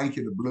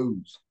Frankie the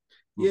blues.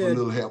 With a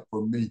little help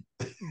from me.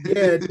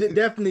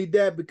 Definitely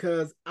that,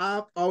 because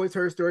I've always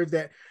heard stories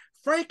that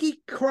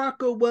Frankie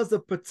Crocker was a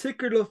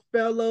particular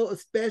fellow,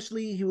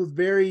 especially he was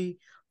very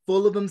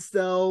full of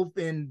himself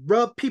and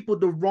rubbed people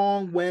the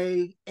wrong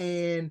way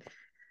and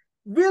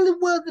really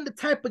wasn't the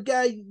type of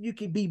guy you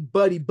could be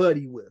buddy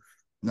with.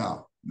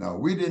 No,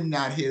 we did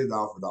not hit it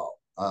off at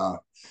all.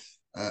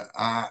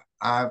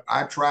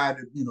 I tried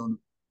to,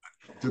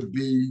 to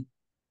be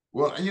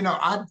well.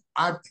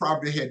 I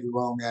probably had the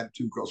wrong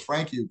attitude because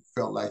Frankie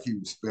felt like he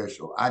was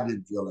special. I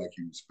didn't feel like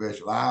he was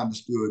special. I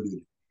understood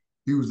that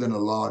he was in the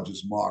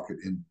largest market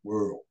in the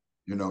world,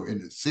 in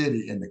the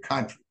city, in the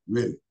country,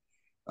 really.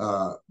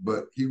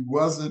 But he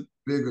wasn't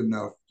big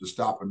enough to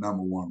stop a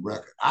number one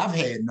record. I've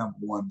had number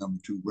one, number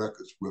two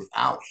records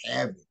without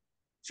having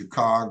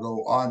Chicago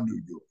or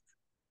New York.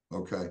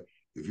 Okay,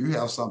 if you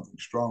have something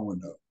strong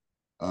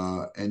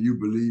enough and you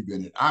believe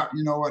in it,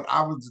 you know what?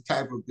 I was the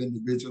type of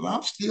individual.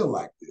 I'm still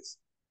like this.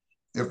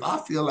 If I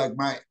feel like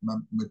my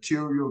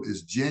material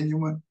is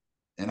genuine,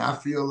 and I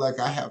feel like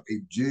I have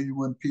a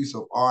genuine piece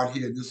of art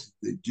here, this is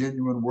the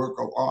genuine work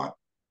of art,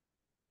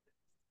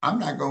 I'm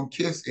not going to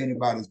kiss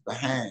anybody's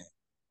behind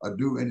or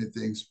do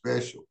anything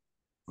special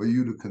for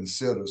you to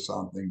consider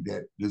something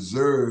that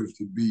deserves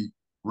to be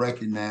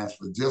recognized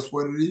for just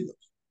what it is.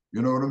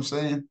 You know what I'm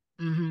saying?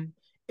 Mm-hmm.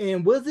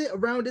 And was it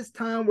around this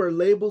time where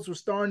labels were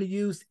starting to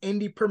use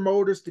indie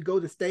promoters to go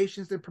to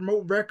stations and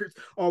promote records?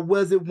 Or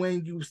was it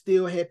when you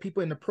still had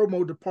people in the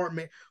promo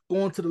department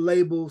going to the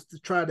labels to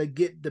try to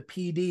get the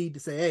PD to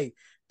say, hey,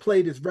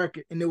 play this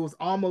record? And it was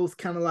almost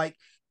kind of like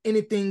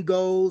anything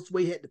goes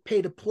where you had to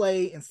pay to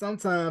play. And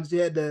sometimes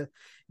you had to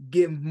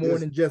give more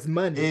than just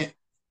money.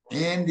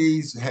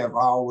 Indies have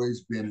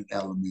always been an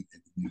element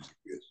in the music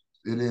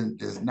business.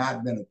 There's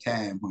not been a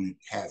time when it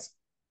hasn't.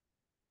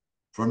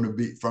 From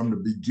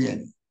the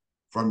beginning,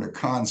 from the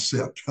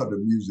concept of the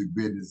music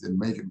business and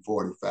making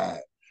 45,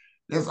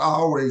 there's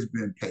always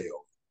been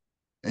payoff.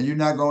 And you're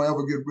not going to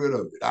ever get rid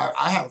of it.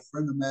 I had a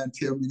friend of mine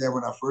tell me that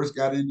when I first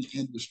got in the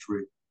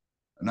industry,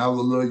 and I was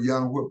a little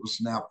young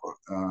whippersnapper,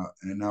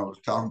 and I was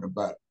talking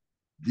about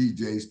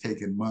DJs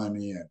taking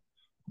money and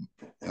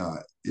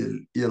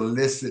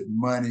illicit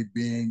money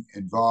being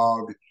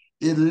involved.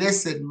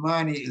 Illicit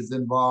money is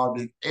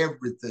involved in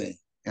everything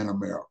in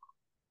America.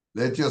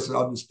 Let's just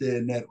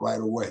understand that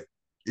right away.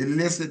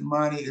 Illicit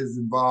money is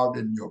involved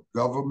in your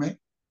government,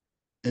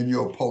 in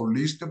your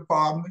police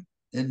department,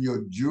 in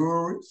your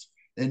juries,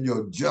 in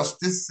your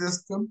justice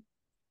system.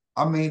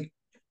 I mean,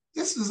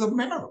 this is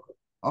America.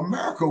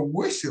 America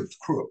worships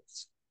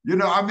crooks.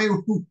 I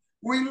mean,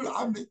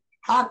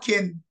 how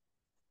can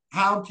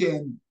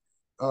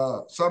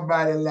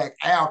somebody like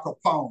Al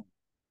Capone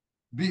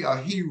be a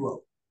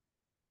hero?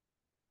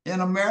 In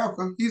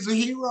America, he's a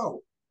hero.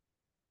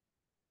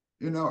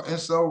 And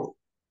so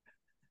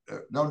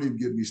don't even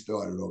get me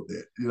started on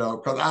that,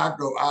 because I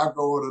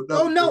go in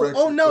another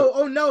direction. No.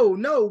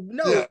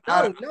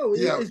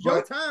 It's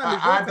your time.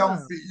 It's your I don't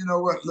time. feel, you know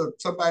what? Look,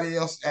 somebody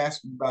else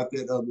asked me about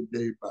that other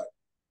day about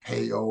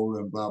payola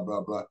and blah,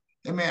 blah, blah.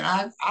 And man,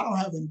 I don't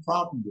have any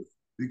problem with it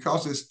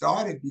because it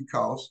started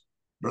because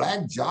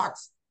black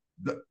jocks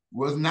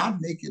was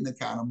not making the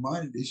kind of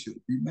money they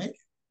should be making.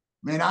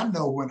 Man, I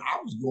know when I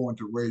was going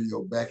to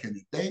radio back in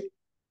the day,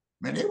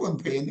 man, they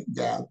weren't paying them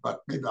guys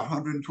but maybe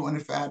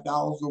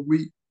 $125 a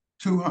week,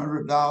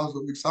 $200 a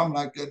week, something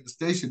like that. The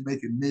station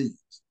making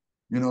millions,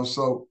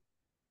 so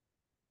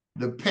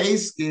the pay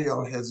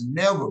scale has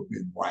never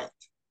been right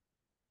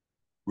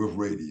with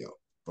radio.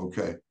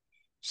 Okay,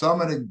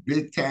 some of the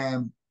big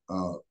time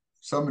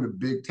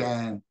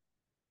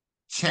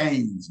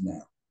chains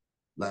now,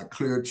 like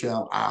Clear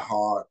Channel,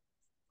 iHeart,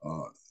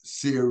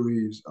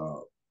 Series.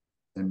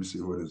 Let me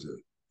see, what is it?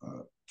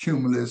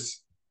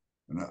 Cumulus,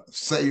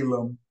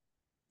 Salem.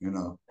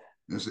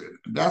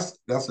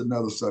 That's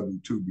another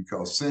subject too,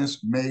 because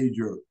since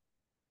major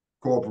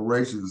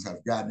corporations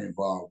have gotten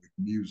involved with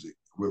music,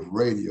 with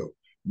radio,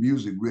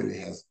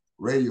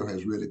 radio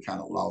has really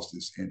kind of lost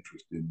its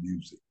interest in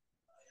music.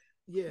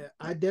 Yeah,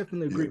 I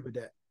definitely agree with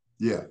that.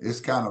 Yeah, it's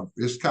kind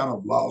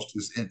of lost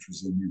its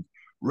interest in music.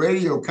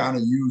 Radio kind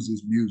of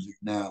uses music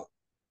now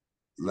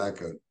like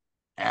an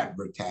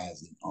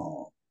advertising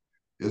arm.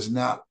 It's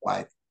not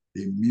like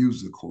a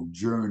musical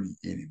journey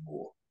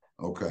anymore.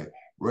 Okay,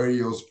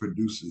 radio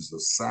produces a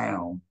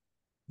sound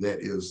that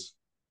is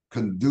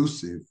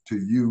conducive to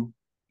you.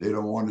 They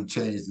don't want to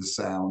change the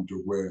sound to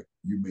where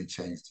you may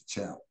change the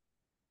channel.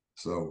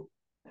 So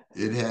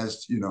it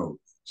has,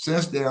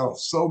 since there are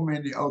so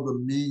many other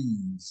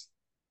means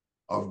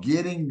of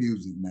getting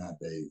music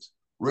nowadays,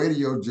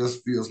 radio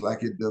just feels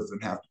like it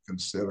doesn't have to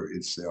consider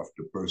itself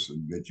the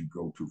person that you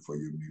go to for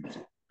your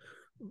music.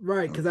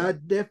 Right, because I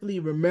definitely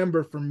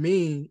remember for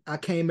me, I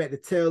came at the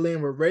tail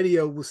end where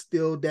radio was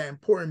still that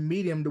important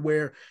medium to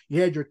where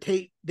you had your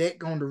tape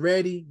deck on the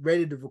ready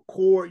to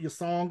record your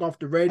song off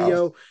the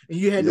radio, and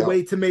you had to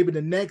wait to maybe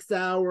the next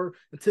hour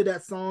until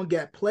that song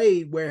got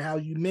played, where how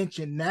you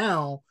mentioned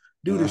now,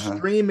 due to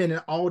streaming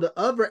and all the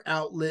other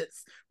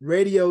outlets,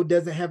 radio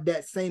doesn't have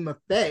that same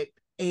effect.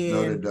 And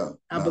no, they don't.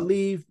 I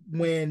believe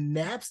when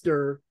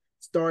Napster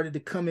started to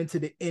come into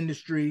the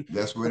industry,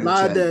 that's when a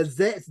lot of the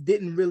execs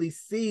didn't really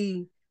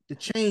see the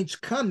change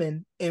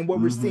coming, and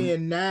what we're Mm-hmm.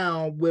 seeing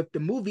now with the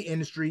movie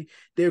industry,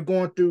 they're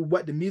going through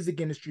what the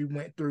music industry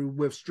went through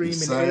with The streaming.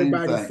 same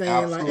Everybody thing.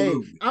 saying like, "Hey,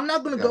 Absolutely. I'm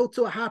not going to Yeah. go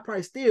to a high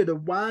price theater.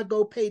 Why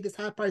go pay this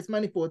high price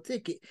money for a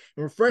ticket and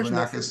When I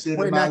refreshments can sit in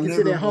when my I can sit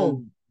living at room,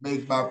 home?"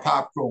 make my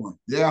popcorn.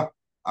 Yeah.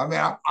 I mean,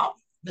 I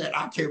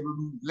can't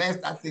remember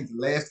I think the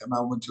last time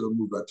I went to a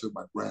movie, I took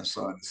my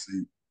grandson to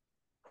see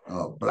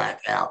Black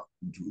Out,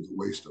 which was a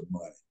waste of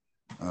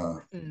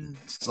money.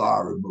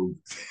 Sorry movie.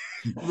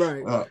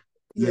 Right.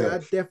 Yeah, yeah. I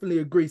definitely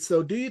agree.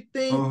 So, do you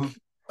Uh-huh. think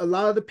a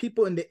lot of the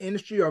people in the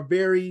industry are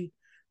very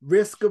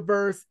risk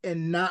averse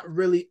and not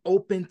really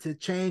open to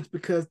change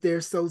because they're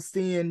so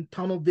seeing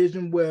tunnel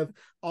vision with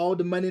all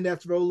the money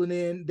that's rolling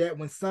in that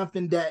when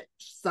something that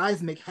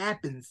seismic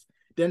happens,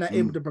 they're not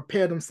able Mm. to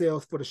prepare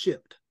themselves for the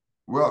shift?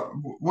 Well,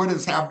 what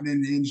is happening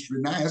in the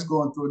industry now? It's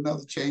going through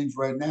another change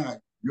right now.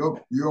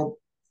 Your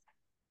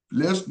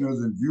listeners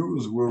and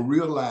viewers will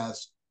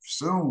realize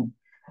soon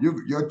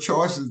your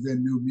choices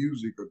in new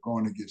music are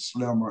going to get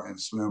slimmer and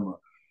slimmer,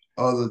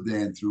 other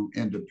than through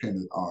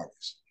independent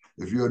artists.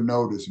 If you'll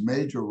notice,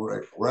 major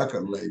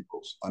record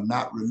labels are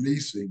not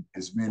releasing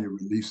as many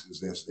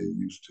releases as they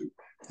used to.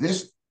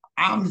 This,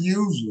 I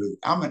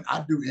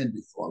do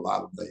indie for a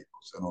lot of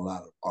labels and a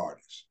lot of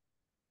artists.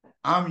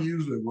 I'm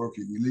usually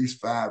working at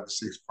least 5 or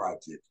 6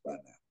 projects by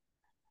now.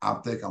 I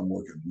think I'm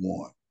working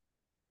one.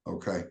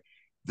 Okay.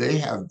 They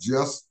have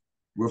just,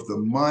 with the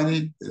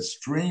money that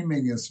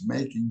streaming is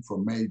making for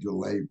major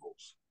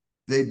labels,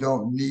 they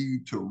don't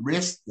need to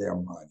risk their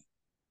money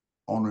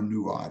on a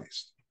new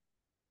artist.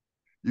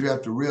 You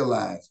have to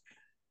realize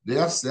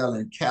they're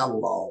selling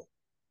catalog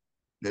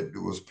that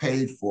was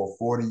paid for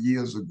 40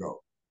 years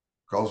ago.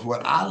 Because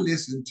what I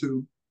listen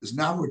to is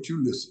not what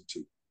you listen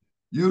to.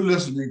 You're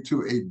listening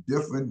to a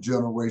different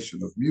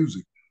generation of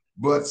music.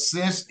 But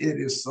since it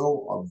is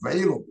so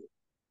available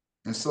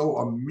and so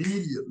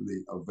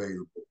immediately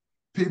available,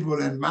 people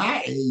in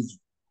my age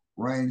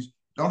range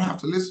don't have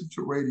to listen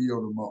to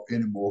radio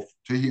anymore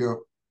to hear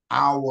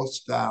our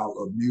style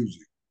of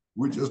music.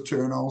 We just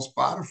turn on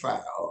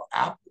Spotify or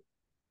Apple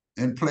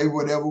and play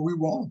whatever we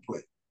want to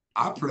play.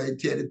 I play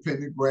Teddy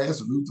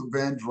Pendergrass, Luther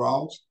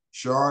Vandross,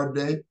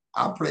 Sade.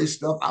 I play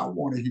stuff I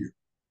want to hear.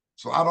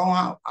 So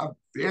I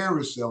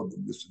very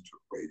seldom listen to the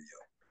radio.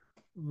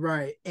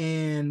 Right.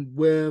 And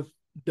with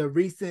the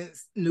recent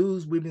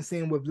news we've been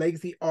seeing with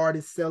legacy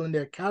artists selling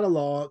their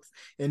catalogs,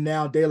 and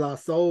now De La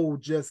Soul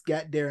just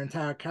got their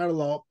entire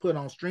catalog put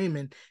on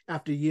streaming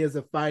after years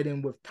of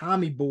fighting with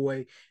Tommy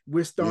Boy,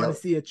 we're starting to Yep.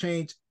 see a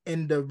change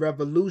in the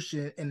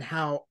revolution and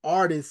how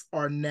artists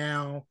are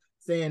now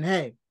saying,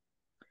 hey,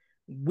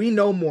 we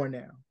know more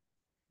now.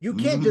 You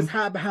can't just Mm-hmm.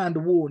 hide behind the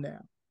wall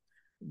now.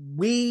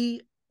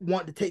 We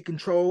want to take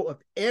control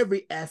of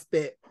every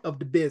aspect of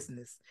the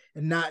business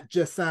and not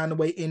just sign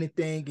away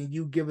anything and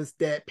you give us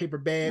that paper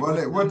bag with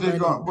the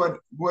money.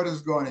 What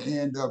is going to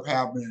end up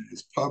happening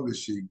is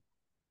publishing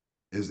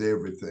is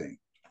everything.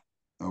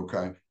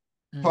 Okay.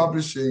 Mm.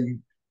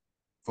 Publishing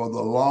for the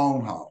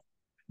long haul,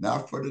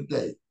 not for the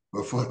day,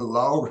 but for the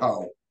long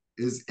haul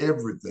is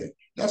everything.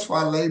 That's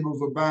why labels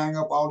are buying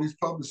up all these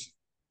publishing.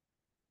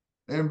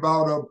 They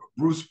bought up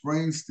Bruce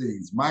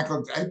Springsteen's. I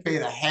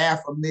paid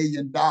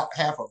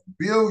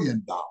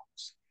 $500,000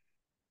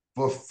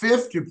 for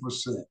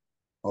 50%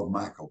 of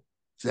Michael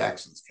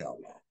Jackson's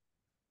catalog.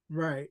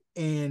 Right.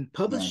 And Man,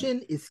 publishing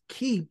is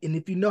key. And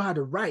if you know how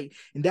to write,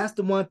 and that's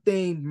the one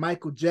thing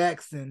Michael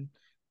Jackson,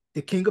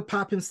 the king of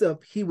pop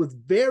himself, he was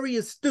very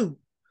astute of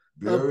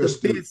very the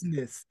astute.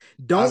 business.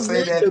 I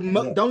say that,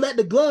 yeah. Don't let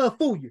the glove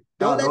fool you.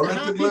 Don't No, let don't the let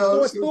high the pitched gloves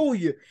voice shoot. fool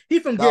you. He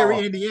from Gary,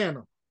 No,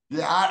 Indiana.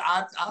 yeah,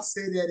 I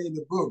say that in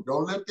the book.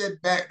 Don't let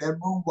that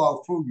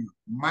moonwalk fool you.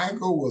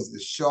 Michael was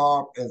as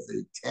sharp as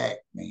a tack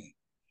man.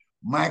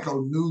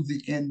 Michael knew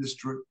the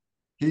industry.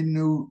 He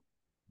knew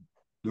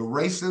the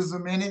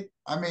racism in it.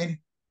 I mean,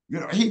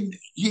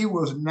 he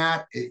was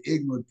not an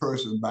ignorant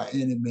person by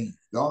any means.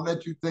 Don't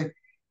let you think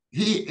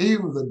he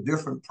was a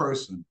different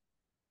person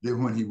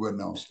than when he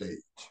wasn't on stage.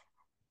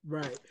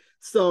 Right.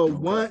 So Okay.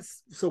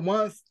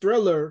 once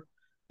Thriller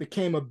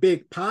became a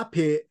big pop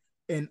hit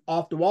and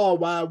Off the Wall,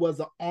 while it was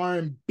an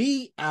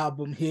R&B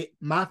album hit,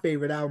 my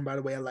favorite album, by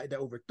the way, I like that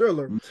over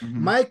Thriller.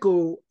 Mm-hmm.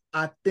 Michael,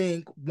 I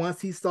think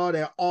once he saw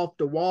that Off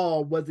the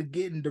Wall wasn't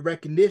getting the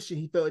recognition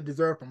he felt it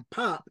deserved from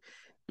pop,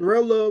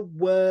 Thriller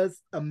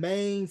was a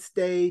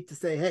mainstay to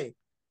say, hey,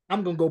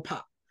 I'm going to go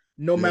pop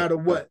no Yeah. matter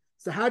what.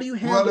 So how do you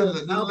Well, handle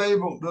an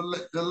album?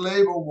 the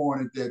label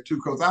wanted that too,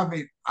 because I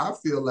mean, I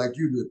feel like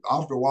you did.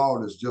 Off the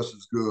Wall is just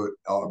as good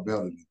or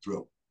better than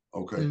Thriller.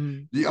 Okay.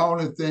 Mm, The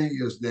only thing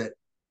is that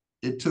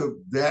it took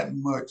that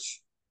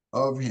much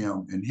of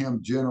him and him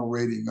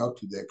generating up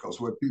to that.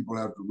 Because what people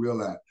have to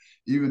realize,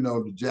 even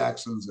though the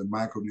Jacksons and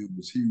Michael Newton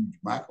was huge,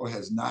 Michael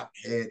has not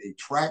had a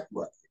track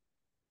record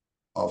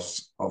of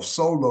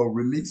solo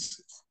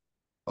releases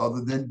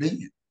other than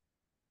being.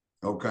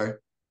 Okay.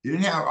 He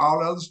didn't have all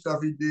the other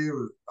stuff he did.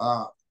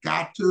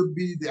 Got to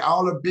be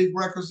all the big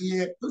records he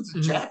had. It was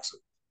mm, Jackson.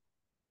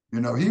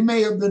 He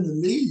may have been the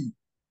lead,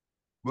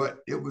 but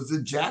it was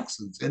the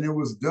Jacksons, and it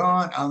was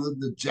done under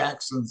the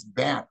Jacksons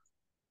banner.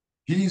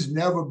 He's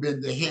never been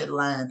the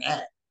headline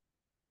act,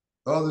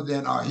 other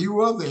than he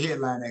was the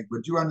headline act.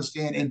 But you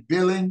understand, in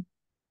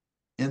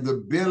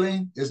the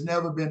billing, it's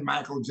never been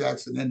Michael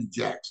Jackson and the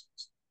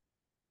Jacksons.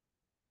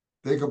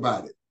 Think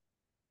about it.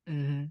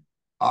 Mm-hmm.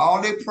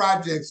 All their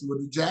projects were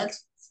the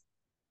Jacksons.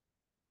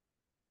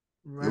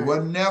 Right. It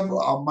was never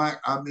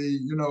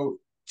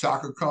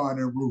Chaka Khan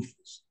and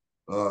Rufus.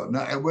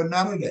 It was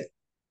none of that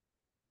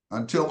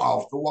until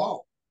Off the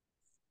Wall.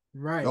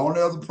 Right. The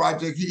only other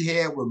project he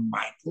had with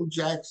Michael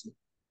Jackson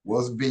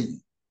was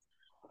Being.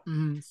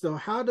 Mm-hmm. So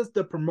how does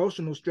the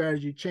promotional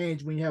strategy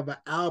change when you have an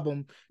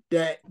album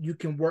that you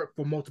can work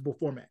for multiple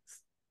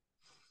formats?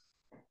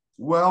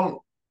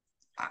 Well,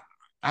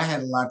 I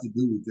had a lot to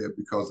do with that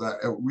because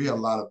we had a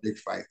lot of big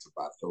fights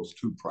about those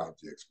two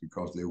projects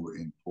because they were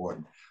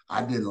important.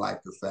 I didn't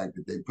like the fact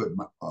that they put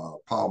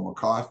Paul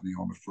McCartney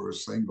on the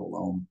first single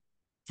on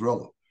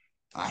Thriller.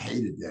 I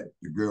hated that.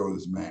 The Girl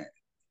Is Mad.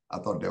 I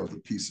thought that was a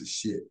piece of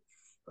shit.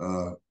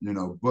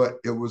 But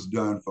it was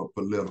done for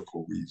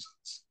political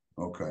reasons.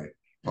 Okay.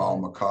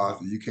 Paul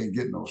McCartney, you can't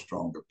get no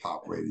stronger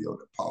pop radio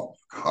than Paul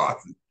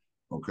McCartney.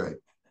 Okay.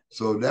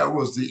 So that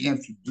was the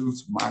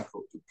introduce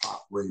Michael to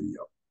pop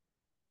radio.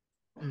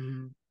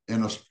 Mm-hmm.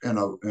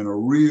 in a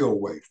real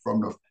way from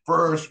the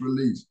first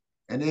release.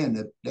 And then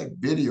that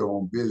video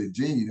on Billie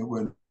Jean, there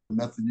wasn't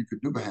nothing you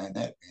could do behind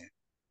that, man.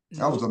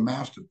 That was a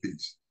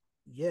masterpiece.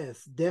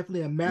 Yes,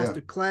 definitely a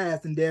master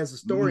class. And there's a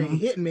story in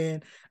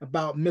Hitman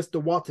about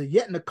Mr. Walter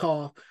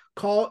Yetnikoff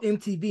called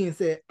MTV and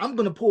said, I'm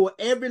going to pull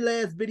every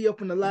last video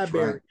from the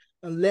library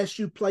unless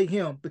you play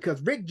him.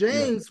 Because Rick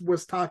James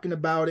was talking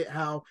about it,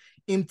 how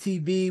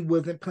MTV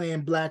wasn't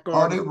playing black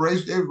artists.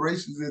 They're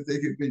racist as they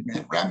could be,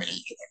 man. I mean,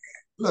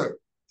 look,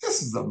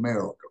 this is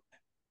America.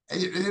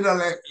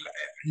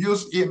 You'll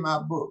see in my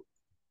book,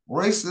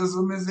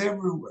 racism is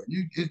everywhere.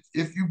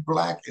 If you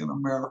black in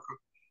America,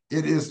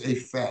 it is a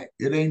fact.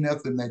 It ain't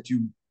nothing that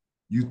you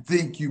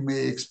think you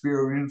may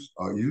experience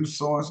or you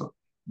so and so.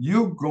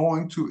 You're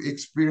going to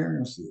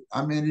experience it.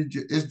 I mean,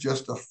 it's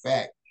just a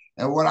fact.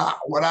 And what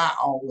I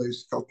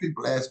always, because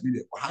people ask me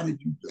that, well, how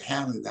did you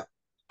handle that?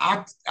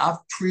 I've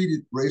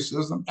treated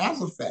racism as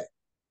a fact,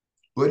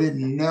 but it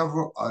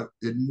never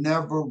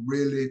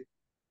really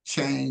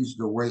changed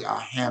the way I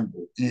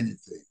handled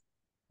anything.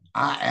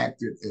 I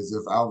acted as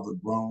if I was a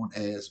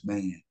grown-ass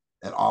man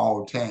at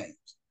all times.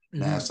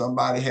 Now, if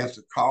somebody has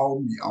to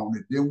call me on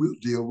it, then we'll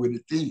deal with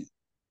it then,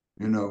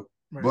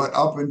 Right. But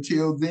up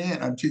until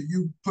then, until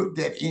you put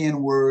that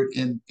N word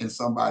in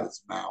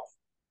somebody's mouth,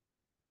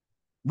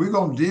 we're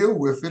going to deal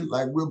with it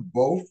like we're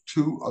both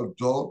two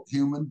adult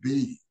human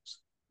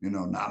beings,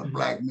 not a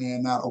black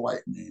man, not a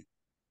white man,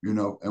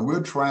 and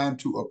we're trying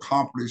to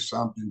accomplish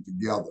something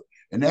together.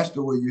 And that's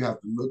the way you have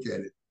to look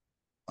at it.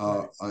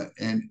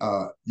 And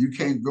you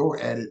can't go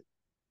at it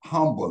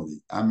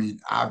humbly. I mean,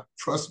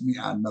 trust me,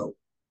 I know,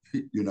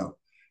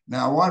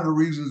 Now, one of the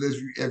reasons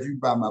is if you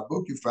buy my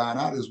book, you find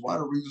out is one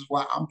of the reasons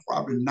why I'm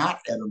probably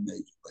not at a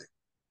major label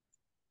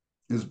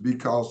is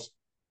because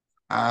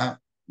I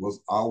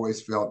was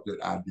always felt that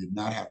I did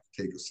not have to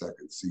take a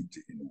second seat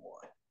to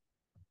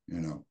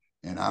anyone,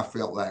 and I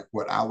felt like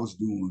what I was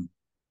doing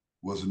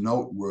was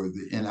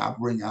noteworthy. And I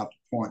bring out the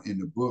point in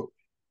the book,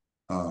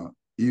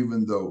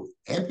 even though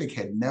Epic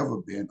had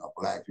never been a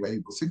black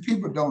label. See,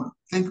 people don't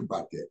think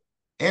about that.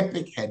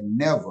 Epic had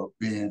never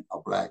been a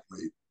black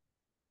label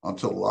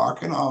until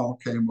Larkin Hall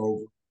came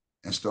over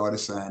and started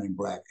signing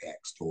black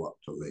acts to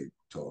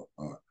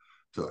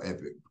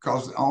Epic,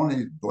 because the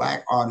only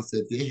black artists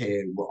that they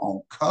had were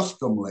on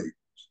custom labels.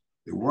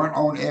 They weren't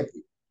on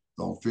Epic.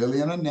 On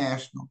Philly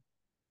International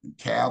and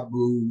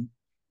Taboo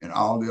and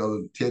all the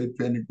other Teddy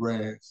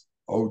Pendergrass,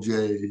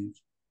 OJs,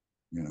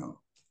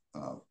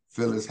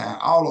 Phyllis High,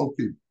 all those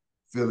people,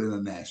 Philly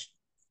International,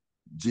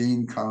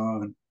 Gene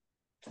Kahn,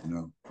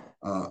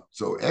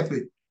 so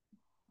Epic,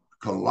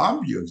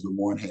 Columbia is the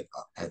one had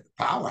the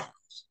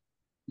powerhouse.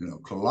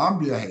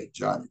 Columbia had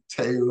Johnny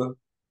Taylor,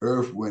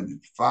 Earth, Wind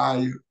and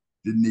Fire,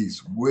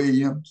 Denise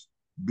Williams,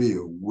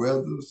 Bill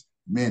Withers,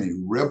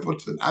 Minnie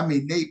Riperton. I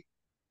mean, they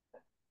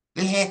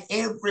had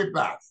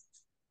everybody.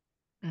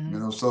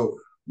 So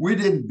we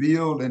didn't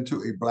build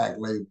into a black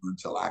label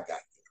until I got there.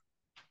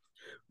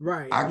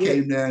 Right. I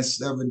came there in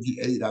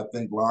 78. I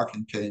think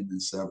Larkin came in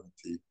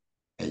 78.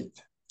 Wow.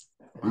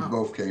 We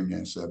both came there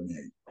in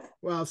 78.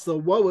 Wow. So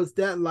what was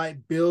that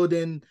like,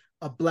 building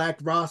a black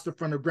roster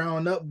from the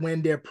ground up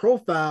when their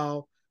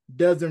profile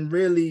doesn't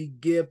really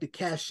give the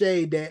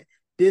cachet that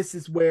this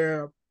is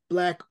where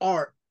black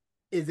art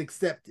is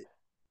accepted?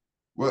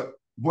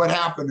 What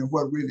happened and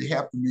what really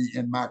helped me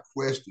in my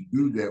quest to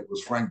do that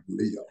was Frank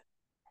DeLeo.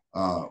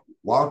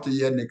 Walter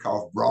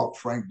Yetnikoff brought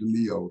Frank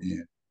DeLeo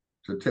in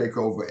to take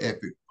over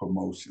Epic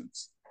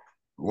Promotions.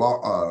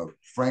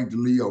 Frank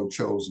DeLeo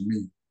chose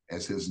me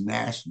as his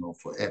national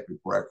for Epic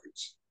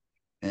Records.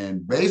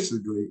 And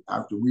basically,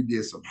 after we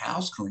did some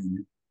house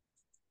cleaning,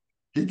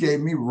 he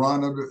gave me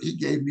run of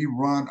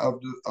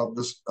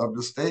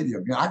the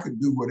stadium. I could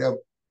do whatever.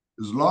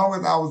 as long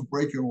as I was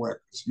breaking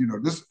records,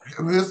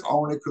 his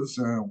only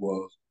concern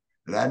was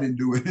that I didn't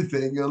do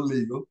anything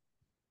illegal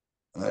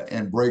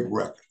and break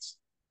records,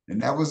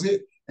 and that was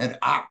it. And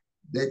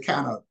they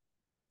kind of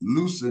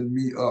loosened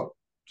me up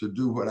to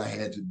do what I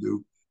had to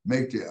do,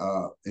 make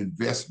the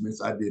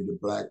investments. I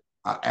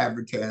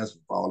advertised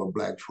for all the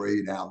black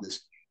trade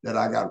outlets that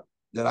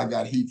I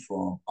got heat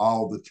from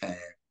all the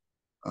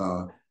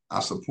time. I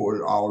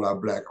supported all our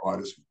black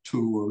artists with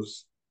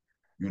tours.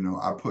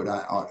 I put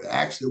out,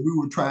 actually, we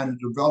were trying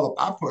to develop,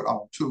 I put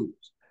on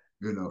tours.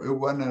 It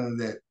wasn't none of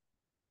that,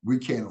 we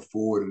can't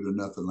afford it or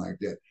nothing like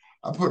that.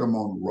 I put them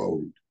on the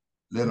road,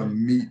 let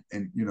them meet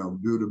and,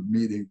 do the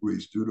meet and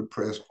greets, do the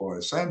press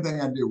party. Same thing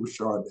I did with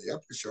Sade. I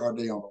put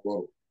Sade on the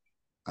road.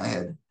 I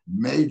had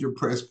major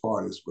press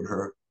parties with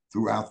her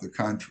throughout the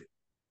country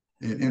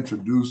and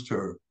introduced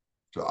her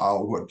to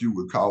all what you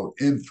would call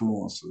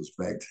influencers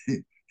back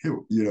then,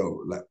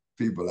 like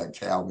people like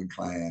Calvin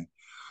Klein,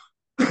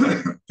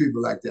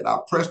 people like that.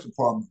 Our press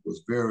department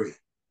was very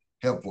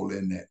helpful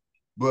in that.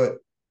 But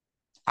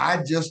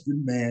I just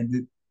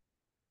demanded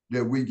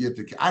that we get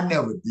I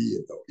never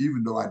did, though,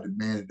 even though I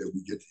demanded that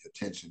we get the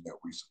attention that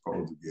we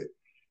supposed to get,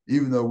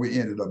 even though we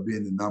ended up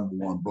being the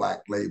 #1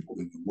 black label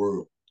in the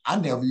world. I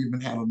never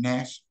even had a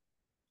national.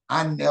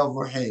 I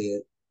never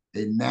had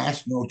a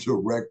national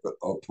director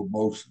of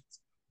promotions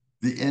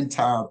the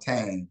entire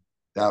time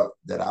that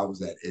I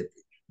was at Epic.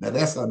 Now,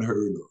 that's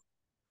unheard of.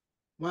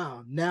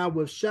 Wow. Now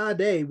with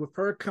Sade, with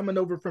her coming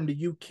over from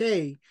the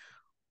UK,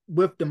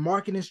 with the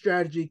marketing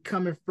strategy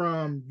coming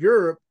from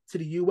Europe to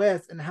the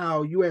US and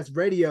how US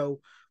radio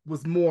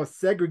was more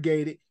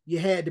segregated, you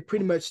had to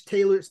pretty much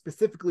tailor it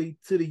specifically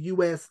to the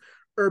US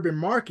urban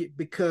market,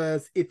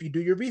 because if you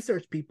do your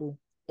research, people,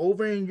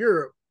 over in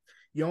Europe,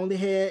 you only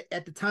had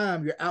at the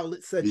time your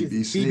outlets such as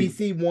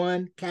BBC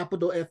One,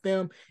 Capital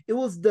FM. It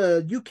was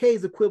the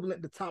UK's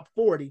equivalent to Top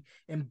 40,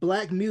 and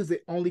black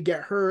music only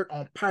got heard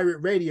on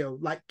pirate radio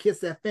like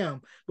Kiss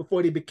FM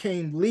before they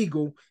became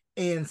legal.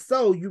 And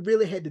so you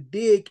really had to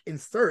dig and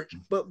search.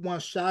 But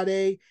once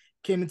Sade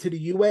came into the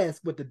US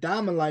with the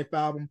Diamond Life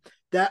album,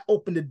 that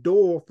opened the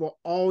door for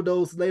all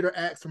those later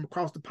acts from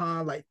across the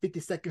pond, like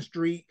 52nd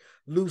Street,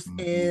 Loose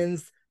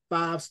Ends,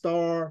 Five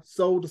Star,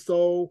 Soul to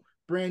Soul,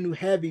 Brand New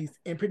Heavies,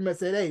 and pretty much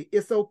said, hey,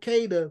 it's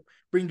okay to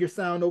bring your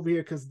sound over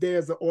here because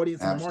there's an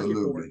audience and market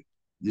for it.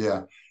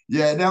 Yeah.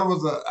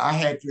 I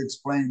had to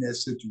explain that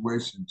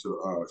situation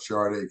to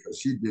Sade because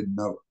she didn't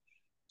know.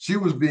 She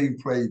was being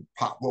played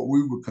pop, what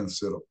we would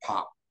consider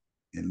pop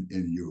in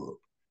Europe.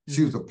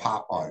 She was a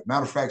pop artist.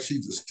 Matter of fact,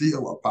 she's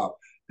still a pop.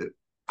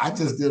 I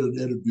just did an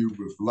interview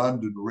with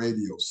London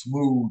Radio,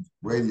 Smooth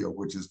Radio,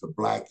 which is the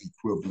black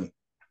equivalent,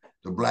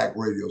 the black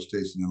radio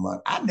station in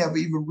London. I never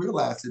even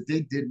realized that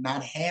they did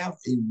not have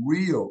a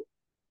real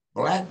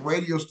black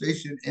radio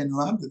station in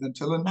London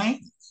until the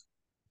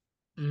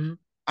 90s.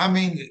 I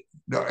mean,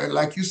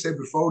 like you said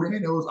before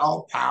then, it was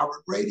all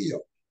pirate radio.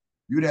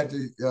 You'd have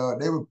to,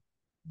 they were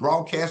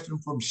broadcasting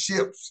from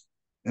ships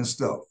and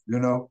stuff,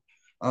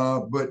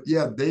 but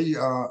yeah,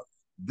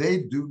 they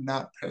do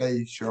not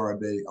play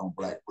Sade on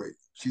black radio.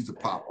 She's a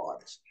pop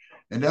artist,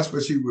 and that's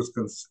what she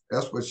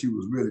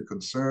was really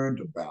concerned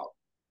about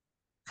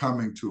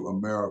coming to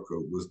America,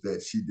 was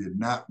that she did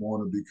not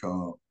want to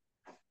become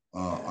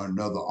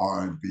another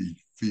R&B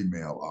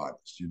female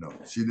artist.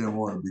 She didn't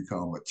want to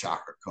become a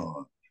Chaka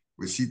Khan,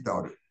 but she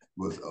thought it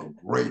was a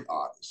great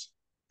artist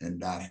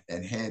and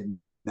had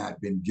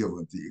not been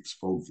given the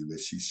exposure that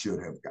she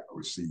should have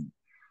received.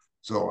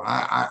 So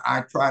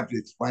I tried to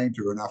explain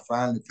to her, and I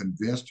finally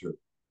convinced her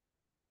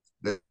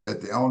that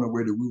the only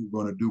way that we were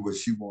going to do what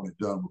she wanted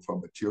done with her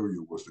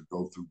material was to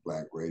go through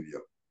black radio.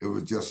 It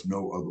was just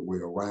no other way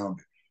around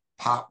it.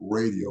 Pop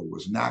radio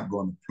was not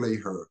going to play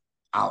her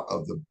out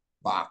of the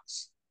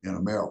box in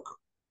America.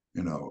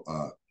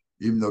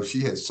 Even though she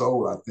had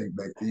sold, I think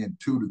back then,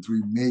 2 to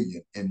 3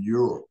 million in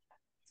Europe.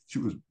 She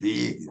was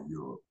big in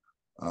Europe.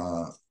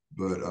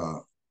 But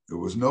there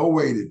was no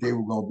way that they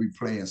were going to be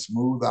playing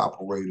Smooth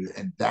Operator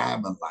and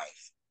Diamond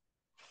Life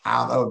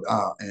out of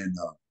and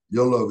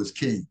Your Love Is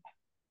King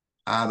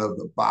out of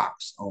the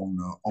box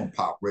on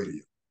pop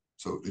radio.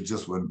 So it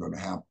just wasn't going to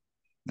happen.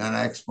 And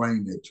I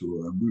explained that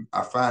to her, and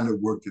I finally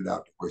worked it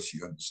out to where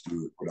she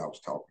understood what I was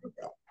talking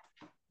about.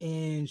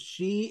 And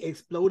she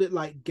exploded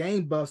like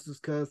gangbusters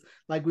because,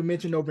 like we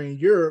mentioned, over in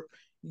Europe,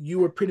 you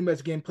were pretty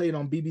much getting played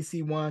on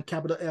BBC One,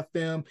 Capital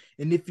FM,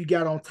 and if you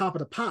got on Top of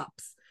the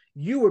Pops,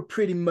 you were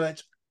pretty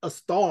much a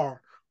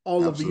star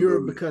all over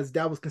Europe, because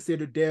that was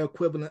considered their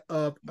equivalent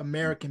of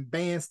American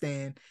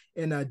Bandstand.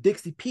 And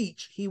Dixie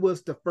Peach, he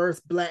was the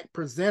first black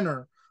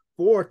presenter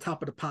for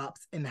Top of the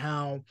Pops, and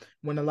how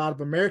when a lot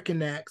of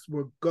American acts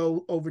would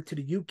go over to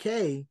the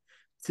UK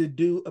to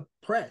do a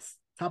press,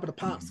 Top of the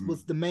Pops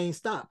was the main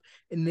stop.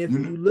 And if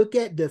you look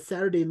at the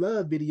Saturday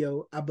Love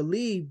video, I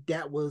believe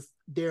that was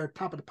their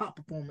Top of the Pop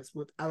performance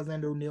with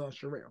Alexander O'Neal and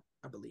Sherelle,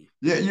 I believe.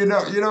 Yeah, you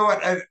know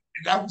what?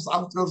 I was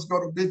just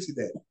going to mention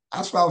that.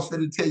 That's what I was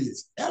going to tell you.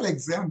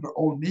 Alexander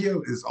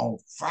O'Neal is on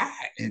fire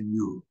in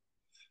Europe.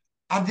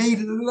 they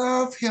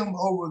love him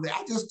over there.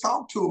 I just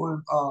talked to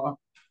him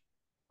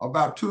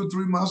about 2 or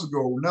 3 months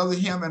ago.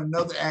 Him and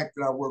another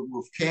actor I worked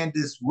with,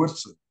 Candace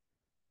Woodson,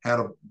 had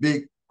a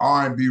big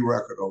R&B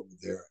record over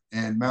there.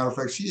 And matter of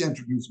fact, she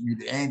introduced me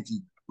to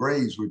Angie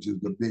Graves, which is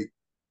the big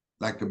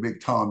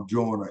Tom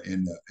Joyner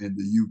in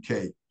the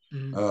UK.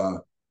 Mm-hmm.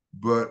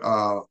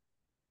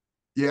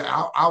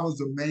 Yeah, I was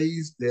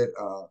amazed that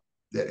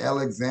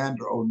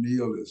Alexander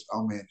O'Neal is.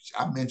 I mean,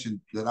 I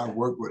mentioned that I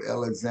worked with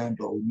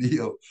Alexander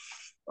O'Neal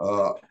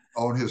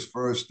on his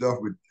first stuff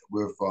with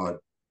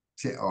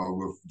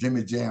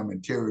Jimmy Jam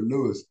and Terry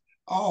Lewis.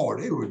 Oh,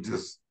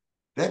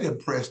 that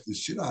impressed the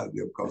shit out of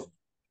them because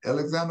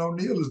Alexander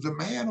O'Neal is the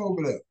man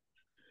over there.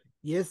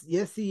 Yes,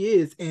 yes, he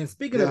is. And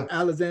speaking of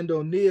Alexander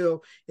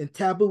O'Neal and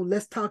Taboo,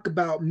 let's talk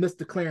about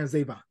Mr. Clarence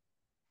Avant.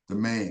 The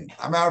man.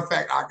 As a matter of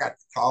fact, I got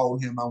to call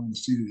him. I want to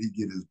see that he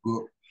get his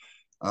book.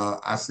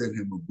 I sent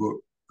him a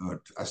book.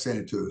 I sent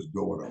it to his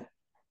daughter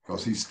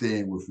because he's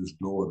staying with his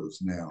daughters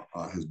now.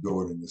 His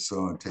daughter and his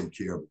son take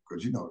care of him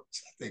because,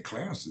 I think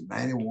Clarence is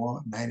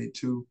 91,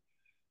 92,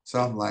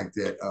 something like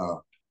that.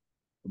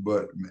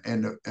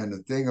 And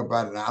the thing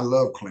about it, I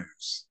love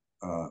Clarence.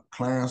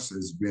 Clarence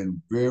has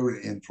been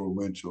very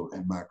influential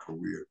in my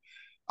career.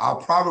 I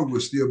probably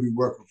would still be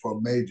working for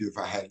a major if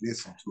I had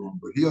listened to him,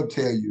 but he'll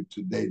tell you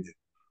today that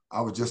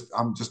I'm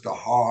just a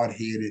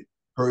hard-headed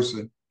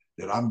person,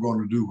 that I'm going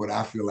to do what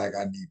I feel like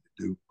I need to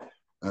do.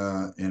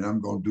 And I'm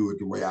going to do it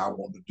the way I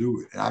want to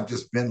do it. And I've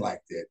just been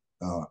like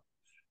that,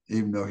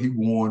 even though he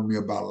warned me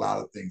about a lot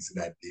of things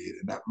that I did.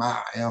 And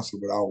my answer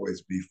would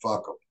always be,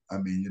 fuck them. I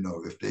mean,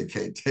 if they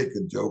can't take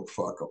a joke,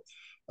 fuck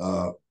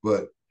them.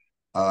 But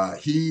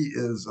he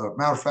is,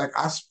 matter of fact,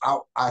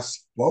 I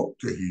spoke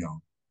to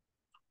him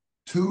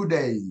 2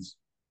 days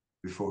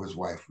before his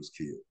wife was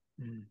killed.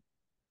 Mm-hmm.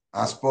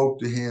 I spoke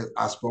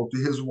to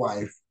his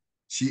wife.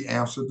 She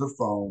answered the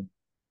phone.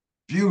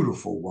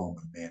 Beautiful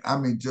woman, man. I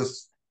mean,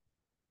 just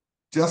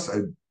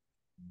a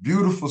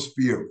beautiful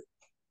spirit.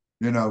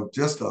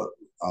 Just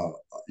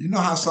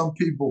how some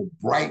people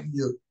brighten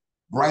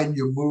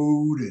your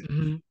mood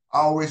and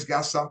always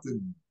got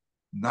something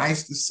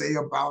nice to say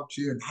about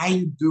you and how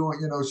you doing.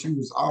 She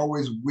was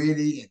always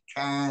witty and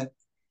kind.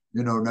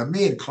 Now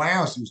me and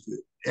Clarence used to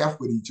F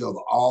with each other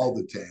all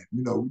the time.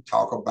 We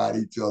talk about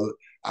each other.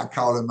 I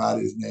call him out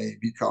his name.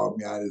 He called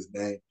me out his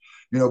name.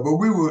 But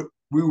we were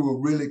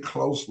really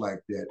close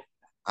like that.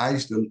 I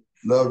used to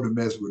love to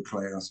mess with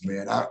Clarence,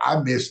 man.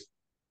 I miss it,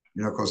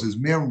 because his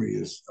memory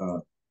is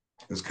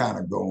kind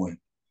of going.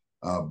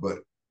 But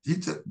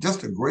he's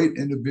just a great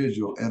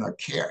individual and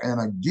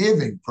a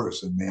giving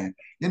person, man.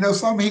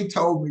 Something he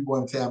told me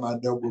one time I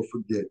never will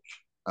forget.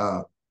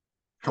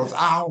 Because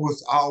I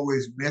was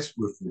always messed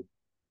with him.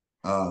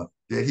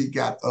 That he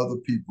got other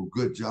people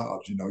good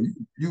jobs.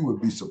 You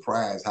would be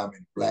surprised how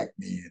many black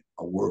men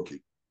are working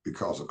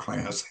because of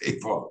Clarence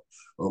Avant.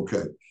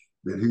 Okay,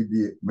 that he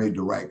made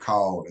the right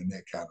call and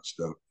that kind of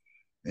stuff.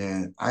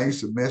 And I used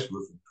to mess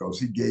with him because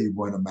he gave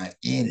one of my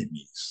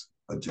enemies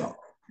a job.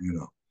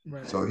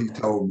 Right. So he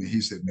told me,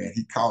 he said, man,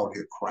 he called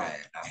here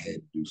crying. I had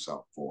to do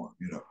something for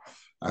him.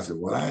 I said,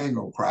 well, I ain't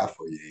gonna cry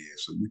for your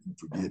ass, so you can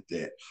forget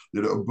that.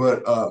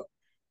 But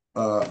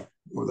what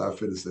was I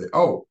finna say?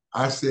 Oh,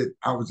 I said,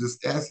 I was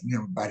just asking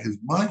him about his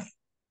money.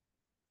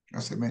 I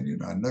said, man,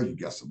 I know you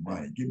got some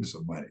money. Give me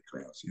some money,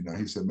 Clarence.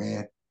 He said,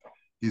 man,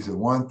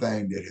 one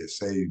thing that has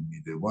saved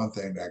me, the one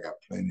thing that I got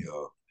plenty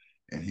of,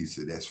 and he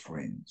said, that's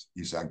friends.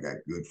 He said, I got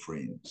good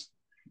friends.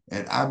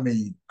 And I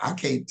mean, I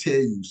can't tell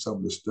you some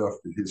of the stuff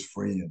that his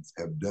friends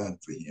have done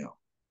for him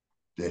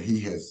that he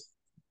has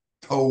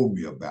told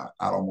me about.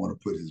 I don't want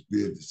to put his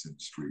business in the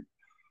street,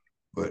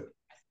 but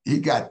he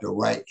got the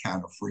right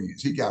kind of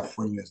friends. He got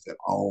friends that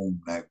own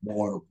like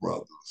Warner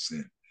Brothers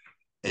and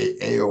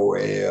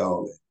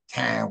AOL and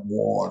Time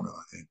Warner.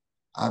 And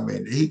I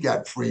mean, he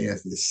got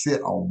friends that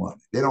sit on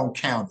money. They don't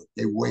count it.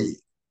 They weigh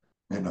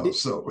it.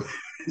 So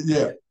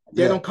yeah.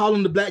 They don't call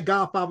him the Black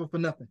Godfather for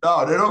nothing.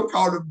 No, they don't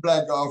call him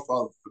Black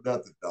Godfather for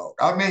nothing, dog.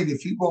 I mean,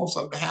 if he wants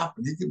something to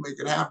happen, he can make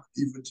it happen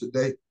even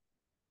today.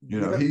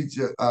 He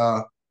just,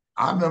 I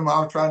remember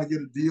I was trying to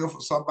get a deal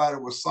for somebody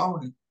with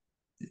Sony.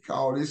 He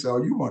called, he said,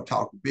 oh, you want to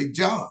talk to Big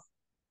John.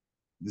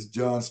 This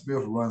John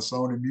Smith runs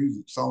Sony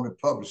Music, Sony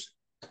Publishing.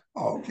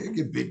 Oh, okay,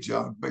 get Big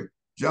John. Big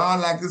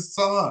John like his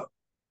son,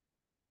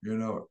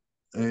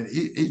 and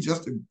he's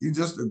just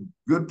a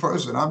good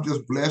person. I'm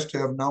just blessed to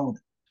have known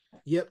him.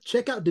 Yep,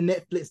 check out the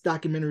Netflix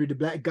documentary, The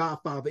Black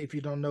Godfather, if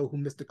you don't know who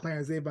Mr.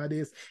 Clarence Avant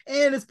is.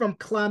 And it's from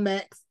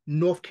Climax,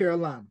 North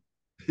Carolina.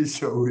 He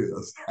sure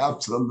is.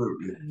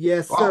 Absolutely.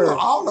 Yes, sir.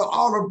 All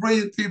the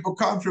brilliant people,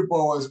 country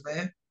boys,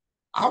 man.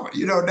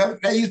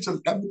 They used to,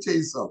 let me tell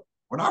you something.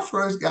 When I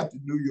first got to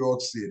New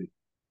York City,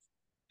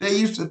 they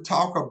used to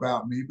talk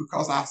about me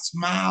because I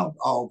smiled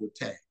all the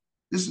time.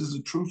 This is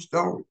a true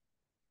story.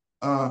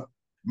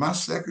 My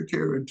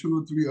secretary and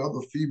 2 or 3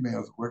 other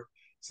females were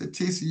said,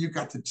 TC, you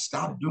got to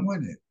stop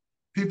doing it.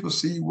 People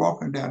see you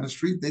walking down the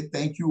street, they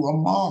think you a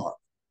mark.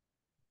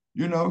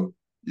 You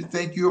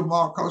think you're a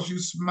mark because you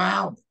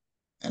smiling.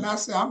 And I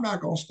said, I'm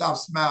not gonna stop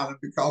smiling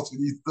because of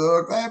these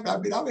thugs. I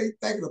mean, I ain't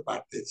thinking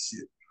about that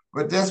shit.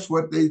 But that's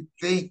what they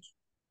think,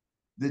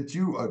 that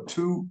you are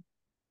too,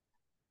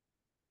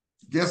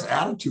 guess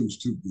attitude's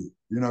too good.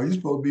 You know, you're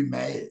supposed to be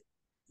mad.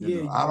 You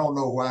Yeah, know, I don't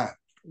know why.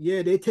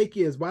 yeah, they take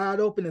you as wide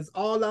open as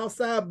all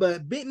outside.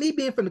 But me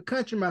being from the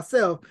country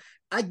myself,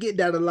 I get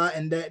that a lot,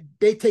 and that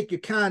they take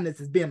your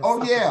kindness as being a Oh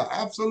sucker. yeah,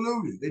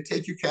 absolutely. They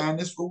take your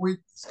kindness for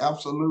weakness.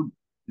 Absolutely.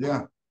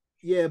 Yeah.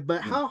 Yeah,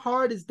 but Yeah. how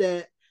hard is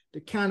that to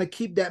kind of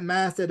keep that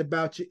mindset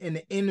about you in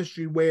the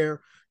industry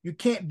where you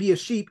can't be a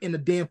sheep in a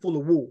den full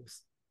of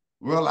wolves?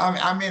 Well,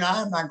 I mean,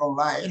 I'm not gonna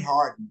lie, it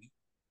hardened me.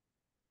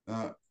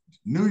 Uh,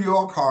 New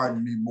York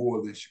hardened me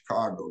more than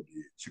Chicago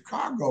did.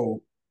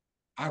 Chicago,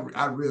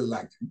 I really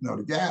liked it. You know,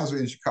 the guys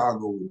in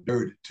Chicago were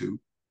dirty too,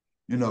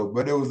 you know,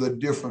 but it was a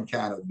different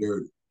kind of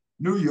dirty.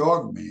 New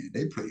York, man,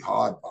 they play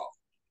hardball,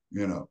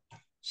 you know.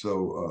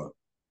 So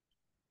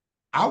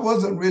I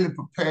wasn't really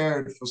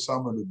prepared for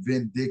some of the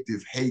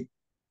vindictive hate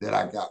that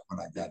I got when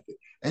I got there.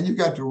 And you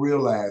got to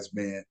realize,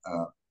 man,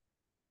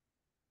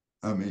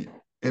 I mean,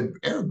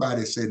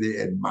 everybody say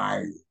they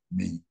admire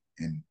me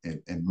and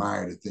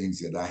admire the things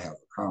that I have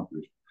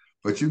accomplished.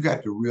 But you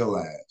got to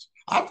realize,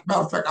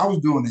 matter of fact, I was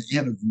doing an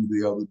interview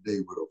the other day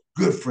with a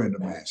good friend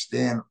of mine,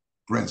 Stan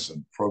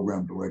Brinson,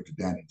 program director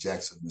down in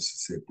Jackson,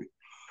 Mississippi.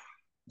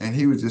 And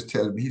he was just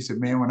telling me, he said,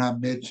 man, when I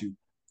met you,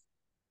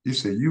 he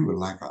said, you were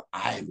like an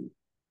idol.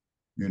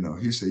 You know,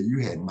 he said, you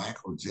had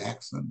Michael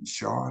Jackson,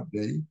 Sade,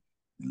 and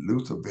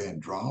Luther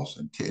Vandross,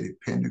 and Teddy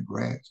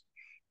Pendergrass.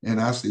 And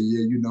I said,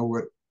 yeah, you know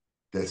what?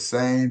 That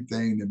same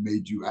thing that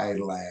made you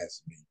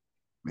idolize me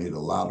made a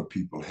lot of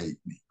people hate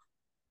me.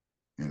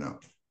 You know,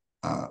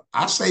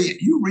 I say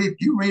you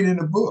read in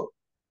the book.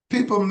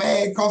 People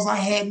mad because I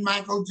had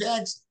Michael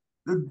Jackson.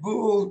 The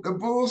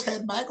Bulls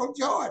had Michael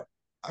Jordan.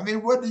 I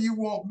mean, what do you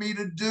want me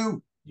to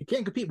do? You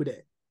can't compete with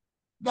that.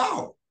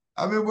 No.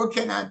 I mean, what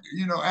can I,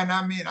 you know, and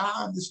I mean,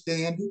 I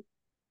understand it.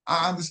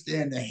 I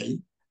understand the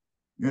hate,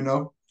 you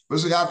know. But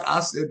see, I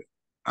said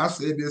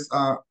this,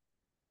 I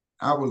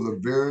was a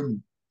very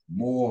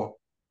more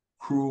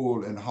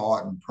cruel and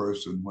hardened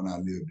person when I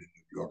lived in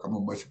New York. I'm a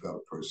much better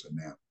person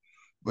now.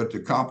 But the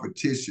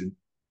competition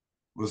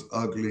was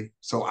ugly,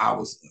 so I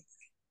was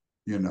ugly,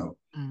 you know.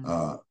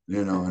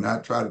 You know, and I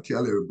try to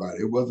tell everybody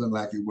it wasn't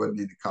like it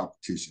wasn't any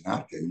competition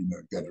out there. You know,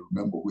 you got to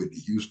remember Whitney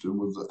Houston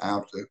was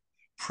out there,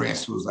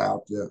 Prince was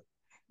out there.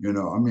 You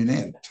know, I mean, they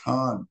had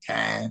ton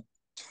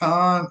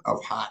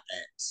of hot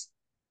acts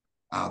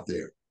out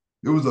there.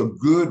 It was a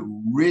good,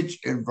 rich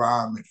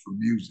environment for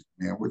music,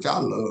 man, which I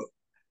love,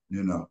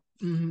 you know.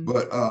 Mm-hmm.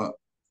 But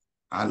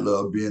I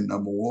love being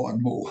number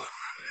one more.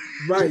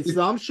 Right.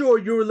 So I'm sure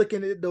you were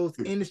looking at those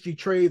industry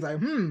trades like,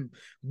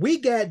 we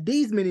got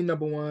these many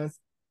number ones.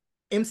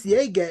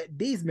 MCA got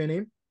these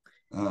many.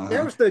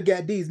 Arista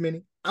got these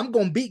many. I'm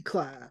gonna beat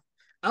Clive.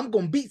 I'm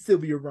gonna beat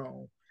Sylvia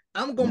Rome.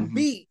 I'm gonna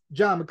beat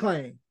John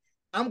McClain.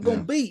 I'm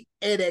gonna beat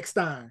Ed X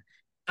Stein.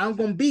 I'm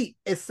gonna beat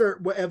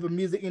assert whatever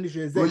music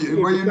industry executive.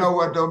 Well, you know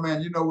what though,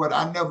 man? You know what?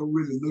 I never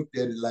really looked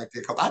at it like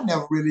that because I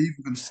never really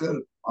even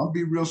considered. I'll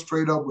be real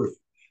straight up with you.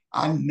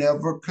 I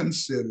never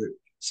considered.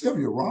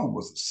 Sylvia Rome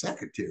was a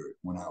secretary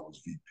when I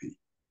was VP.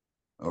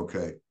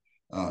 Okay,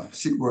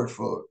 she worked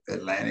for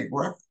Atlantic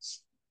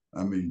Records.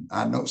 I mean,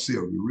 I know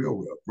Sylvia real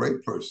well,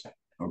 great person.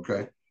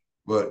 Okay,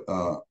 but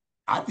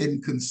I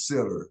didn't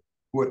consider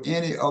what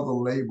any other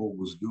label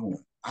was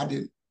doing. I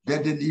didn't.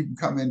 That didn't even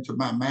come into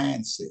my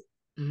mindset.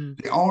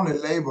 The only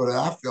label that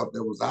I felt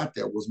that was out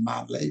there was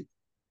my label,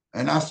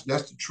 and that's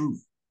the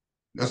truth.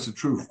 That's the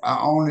truth.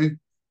 I only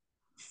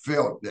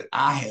felt that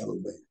I had a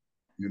label.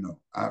 You know,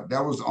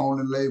 that was the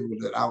only label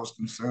that I was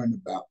concerned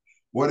about.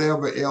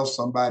 Whatever else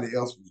somebody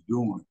else was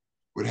doing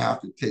would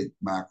have to take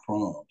my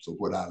crumbs of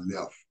what I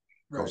left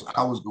because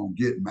I was gonna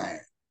get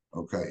mine.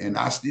 Okay, and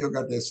I still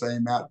got that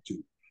same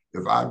attitude.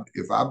 If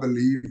I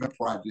believe in a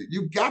project,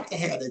 you got to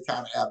have that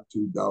kind of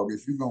attitude, dog.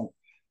 If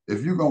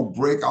you're gonna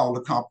break all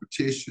the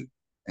competition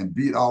and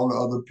beat all the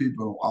other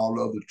people, all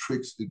the other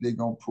tricks that they're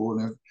gonna pull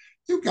in,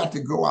 you got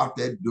to go out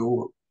that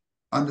door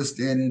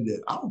understanding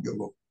that I don't give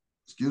a,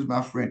 excuse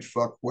my French,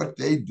 fuck what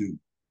they do.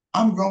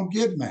 I'm gonna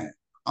get mine.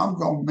 I'm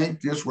gonna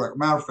make this work.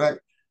 Matter of fact,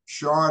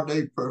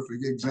 Sade,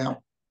 perfect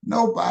example.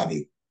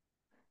 Nobody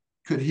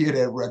could hear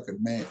that record,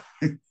 man.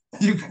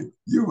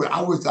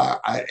 I wish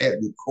I had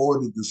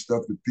recorded the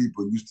stuff that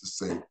people used to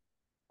say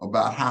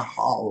about how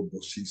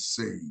horrible she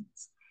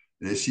sings,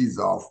 that she's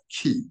off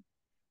key,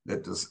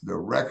 that the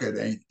record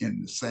ain't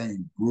in the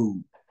same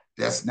groove.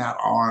 That's not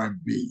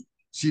R&B.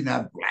 She's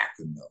not black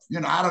enough. You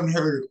know, I done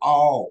heard it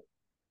all.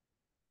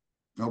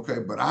 Okay,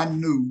 but I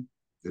knew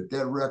that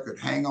that record,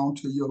 Hang On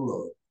To Your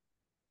Love,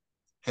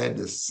 had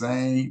the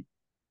same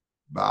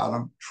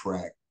bottom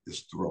track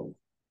as Thriller.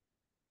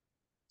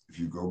 If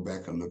you go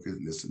back and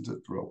listen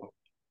to Thriller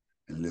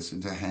and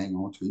listen to Hang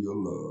On To Your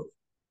Love,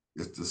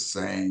 it's the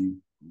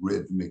same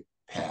rhythmic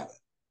pattern.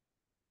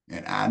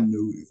 And I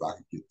knew if I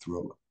could get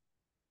Thriller,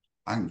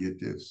 I can get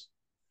this.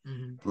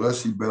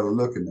 Plus, she better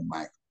looking than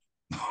Michael.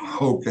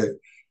 Okay,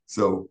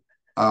 so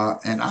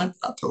And I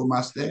told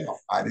my staff,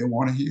 I didn't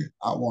want to hear it.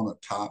 I want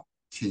a top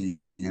 10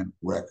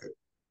 record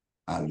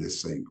out of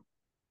this single.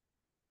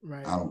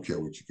 Right. I don't care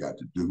what you got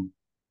to do.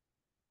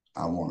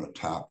 I want a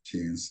top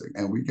 10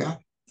 single. And we got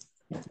it.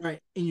 Right.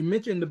 And you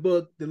mentioned the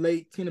book, The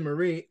Late Tina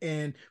Marie,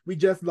 and we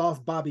just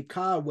lost Bobby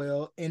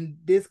Caldwell. And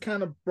this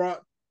kind of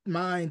brought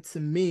mind to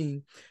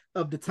me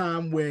of the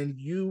time when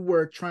you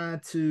were trying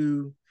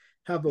to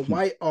have a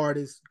white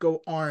artist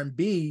go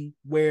R&B,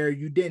 where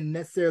you didn't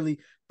necessarily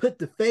put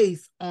the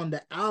face on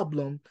the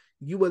album.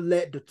 You would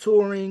let the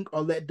touring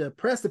or let the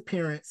press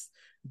appearance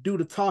do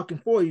the talking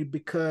for you,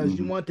 because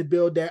you want to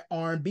build that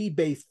R&B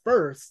base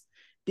first,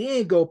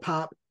 then go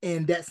pop.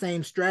 And that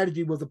same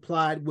strategy was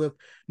applied with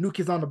New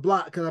Kids on the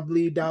Block, because I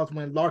believe that was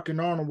when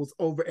Larkin Arnold was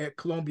over at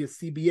Columbia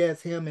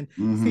CBS. Him and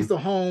Cecil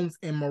Holmes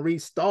and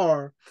Maurice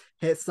Starr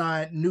had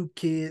signed New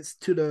Kids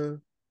to the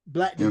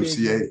Black MCA.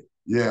 division.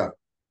 Yeah.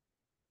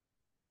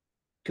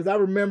 Because I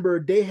remember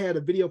they had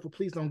a video for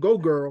Please Don't Go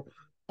Girl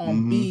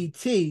on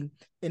BET,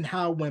 and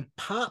how when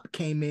Pop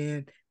came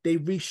in, they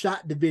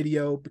reshot the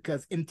video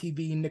because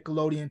MTV and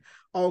Nickelodeon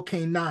all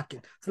came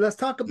knocking. So let's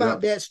talk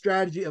about that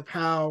strategy of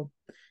how,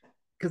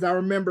 because I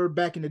remember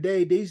back in the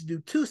day, they used to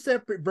do two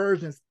separate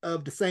versions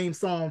of the same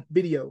song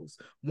videos,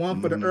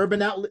 one for the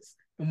urban outlets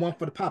and one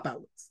for the pop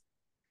outlets.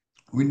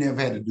 We never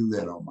had to do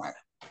that on my.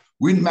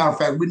 Matter of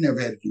fact, we never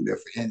had to do that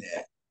for any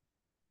act.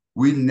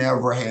 We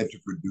never had to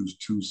produce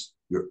two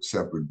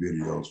separate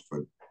videos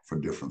for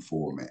different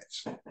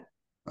formats.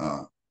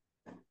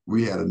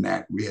 We had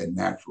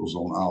naturals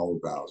on all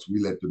of ours. We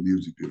let the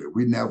music do that.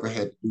 We never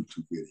had to do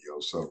two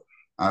videos. So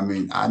I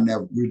mean,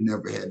 we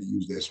never had to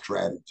use that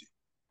strategy.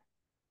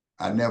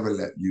 I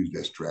never use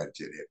that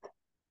strategy at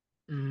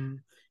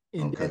And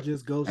that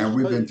just goes. And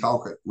we've been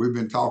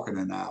talking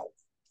an hour.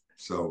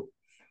 So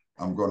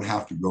I'm going to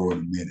have to go in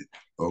a minute.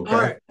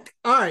 Okay.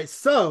 All right.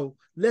 So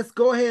let's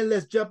go ahead and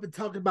let's jump and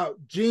talk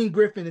about Gene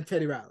Griffin and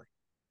Teddy Riley.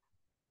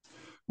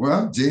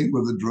 Well, Gene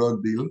was a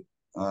drug dealer.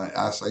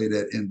 I say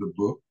that in the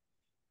book.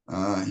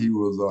 He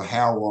was a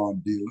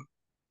heroin dealer,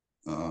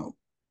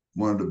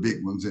 one of the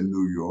big ones in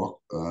New York,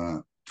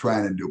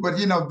 trying to do. But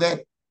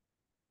that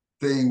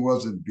thing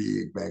wasn't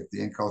big back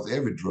then, because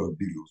every drug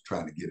dealer was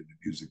trying to get in the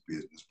music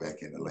business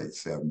back in the late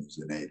 70s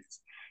and 80s.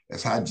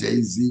 That's how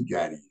Jay-Z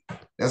got in.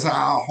 That's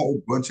how a whole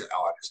bunch of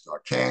artists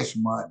started. Cash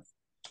Money,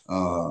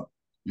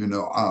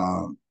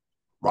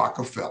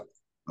 Rockefeller,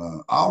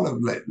 all of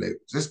them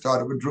labels. Just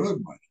started with drug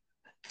money.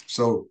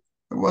 So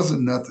there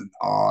wasn't nothing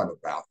odd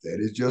about that.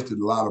 It's just that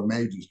a lot of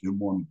majors didn't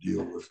want to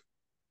deal with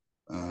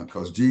it,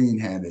 because Gene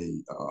had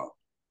a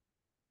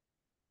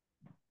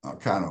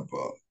kind of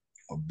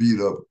a beat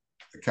up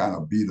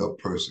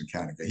person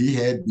kind of guy. He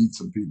had beat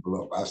some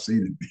people up. I've seen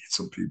him beat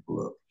some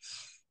people up.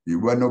 He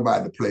wasn't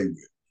nobody to play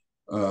with.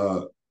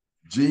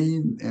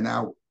 Gene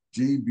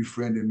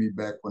befriended me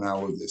back when I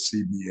was at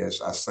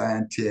CBS. I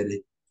signed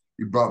Teddy.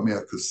 He brought me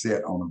a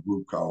cassette on a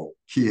group called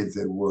Kids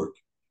at Work,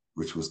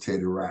 which was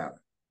Teddy Riley.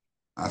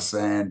 I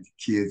signed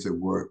Kids at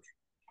Work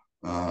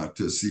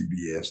to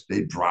CBS.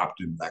 They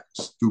dropped him like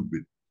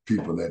stupid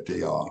people that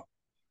they are.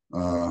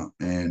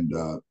 And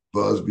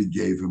Busby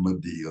gave him a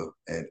deal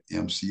at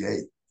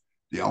MCA.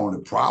 The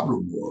only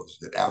problem was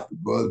that after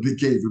Busby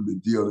gave him the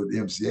deal at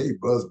MCA,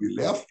 Busby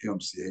left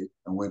MCA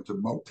and went to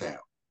Motown.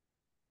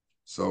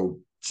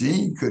 So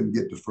Gene couldn't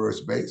get to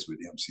first base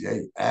with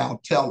MCA. Al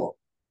Teller,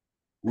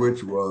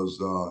 which was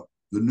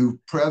the new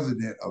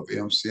president of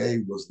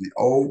MCA, was the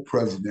old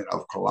president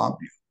of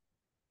Columbia.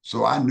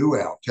 So I knew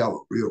Al Teller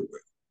real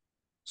well.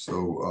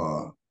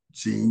 So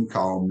Gene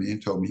called me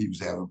and told me he was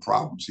having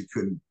problems. He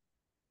couldn't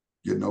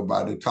get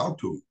nobody to talk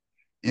to him.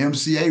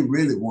 MCA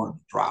really wanted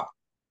to drop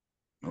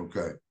him.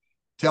 Okay.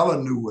 Teller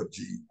knew what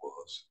Gene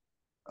was,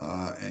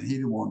 and he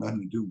didn't want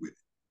nothing to do with it.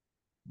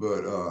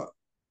 But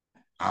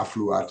I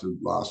flew out to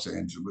Los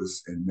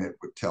Angeles and met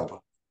with Teller,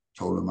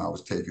 told him I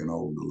was taking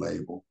over the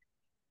label,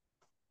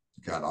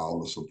 got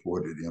all the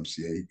support that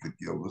MCA could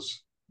give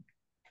us.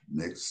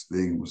 Next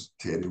thing was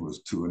Teddy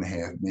was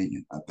 $2.5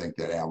 million. I think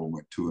that album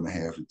went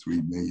 2.5 to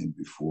 3 million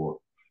before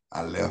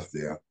I left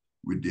there.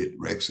 We did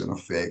Rex and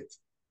Effect.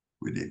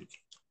 We did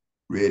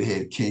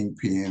Redhead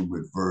Kingpin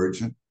with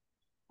Virgin.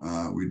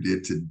 We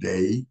did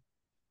Today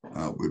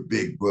with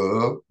Big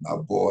Bub, my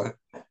boy.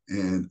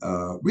 And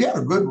we had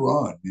a good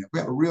run, man. We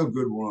had a real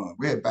good run.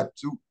 We had about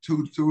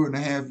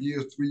 2.5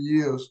 years, 3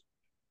 years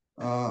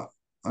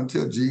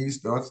until Gene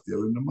started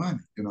stealing the money.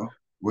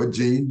 What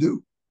Gene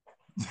do.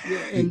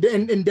 Yeah, and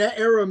in that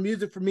era of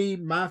music, for me,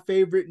 my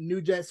favorite, New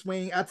Jack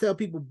Swing. I tell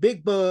people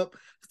Big Bub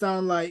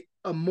sound like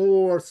a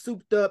more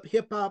souped up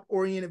hip hop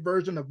oriented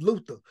version of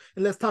Luther.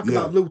 And let's talk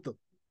about Luther.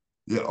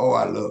 Yeah,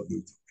 I love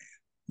Luther,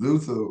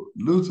 man.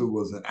 Luther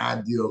was an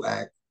ideal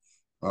act.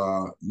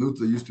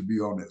 Luther used to be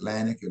on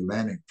Atlantic.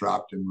 Atlantic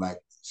dropped him like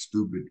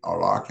stupid.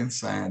 Larkin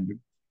signed him.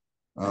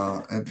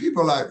 And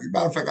people like,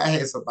 matter of fact, I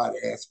had somebody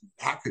ask me,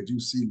 how could you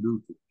see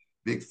Luther,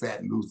 Big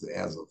Fat Luther,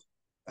 as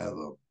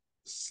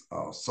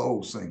a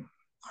soul singer?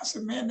 I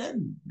said, man,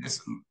 that's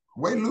the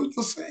way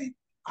Luther sing.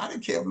 I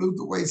didn't care if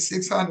Luther weighed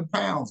 600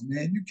 pounds,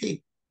 man. You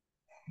can't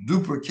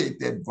duplicate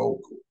that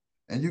vocal,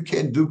 and you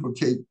can't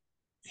duplicate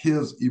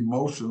his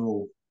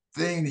emotional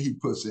thing he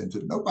puts into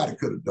it. Nobody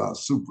could have done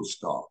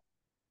Superstar.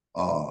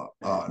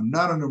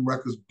 None of them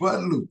records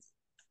but Luther.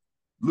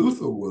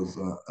 Luther was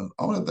the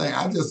only thing.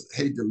 I just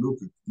hate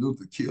that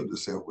Luther killed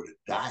himself with a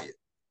diet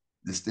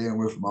and staying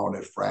away from all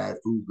that fried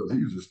food, because he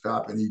used to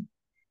stop and eat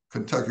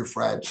Kentucky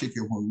Fried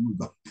Chicken when we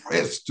was on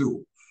press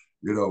stool,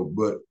 you know.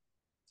 But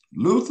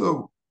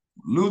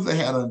Luther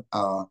had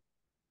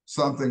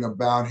something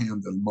about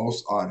him that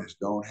most artists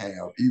don't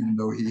have. Even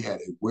though he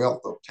had a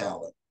wealth of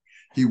talent,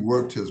 he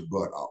worked his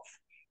butt off,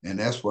 and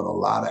that's what a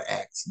lot of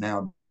acts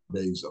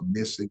nowadays are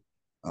missing.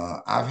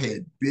 I've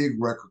had big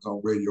records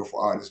on radio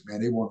for artists,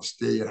 man. They want to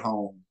stay at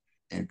home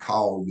and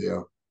call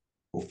their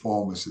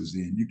performances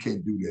in. You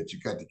can't do that. You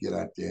got to get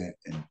out there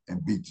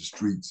and beat the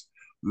streets.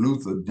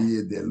 Luther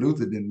did that.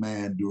 Luther didn't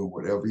mind doing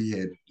whatever he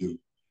had to do.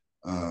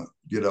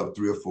 Get up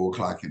 3 or 4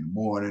 o'clock in the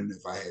morning.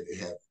 If I had to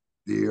have it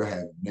there,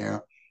 have it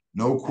now.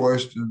 No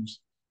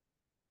questions.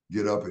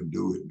 Get up and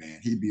do it,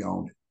 man. He'd be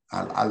on it.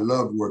 I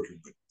loved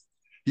working with him.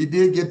 He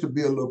did get to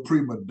be a little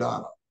prima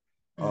donna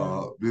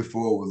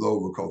before it was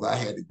over, because I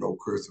had to go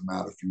curse him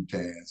out a few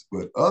times.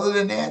 But other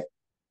than that,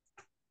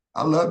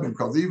 I loved him,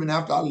 because even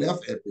after I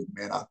left Epic,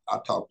 man, I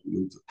talked to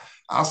Luther.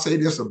 I'll say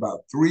this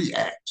about 3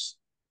 acts.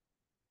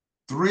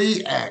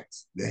 3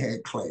 acts that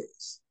had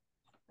class.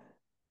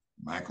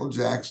 Michael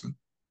Jackson.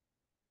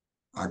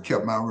 I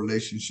kept my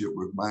relationship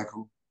with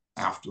Michael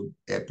after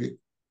Epic.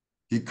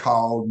 He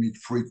called me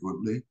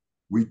frequently.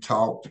 We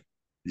talked.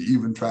 He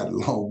even tried to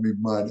loan me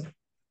money.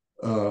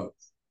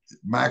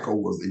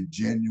 Michael was a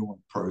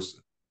genuine person.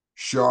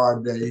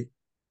 Sade,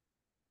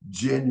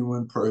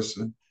 genuine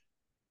person.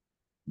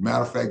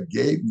 Matter of fact,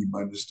 gave me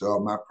money to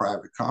start my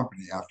private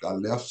company after I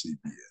left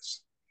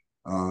CBS.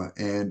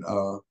 And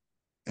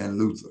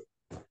Luther.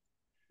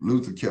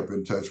 Luther kept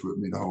in touch with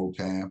me the whole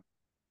time.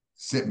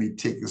 Sent me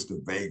tickets to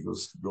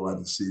Vegas to go out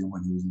and see him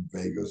when he was in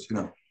Vegas. You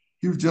know,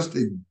 he was just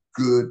a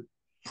good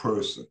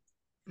person.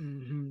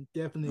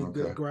 Definitely a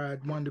good guy.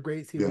 One of the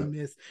greats he'll be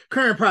missed.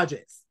 Current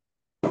projects.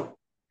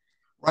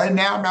 Right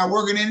now, I'm not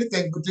working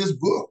anything but this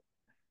book.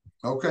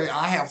 Okay,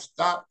 I have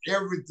stopped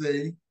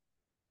everything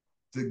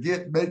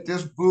to make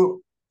this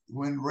book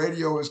when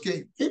radio is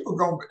king. People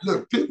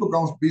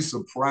gonna be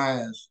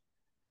surprised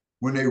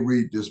when they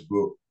read this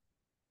book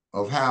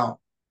of how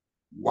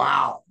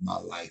wild my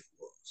life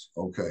was.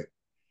 Okay,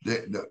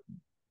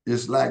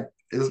 it's like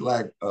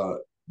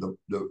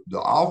the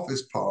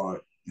office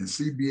part in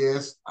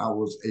CBS. I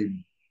was a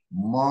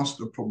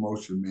monster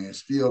promotion man.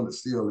 Still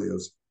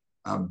is.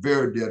 I'm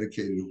very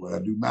dedicated to what I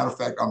do. Matter of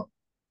fact,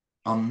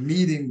 I'm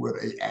meeting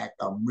with an act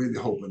I'm really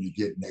hoping to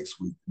get next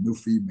week. A new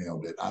female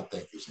that I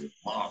think is a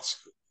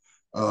monster.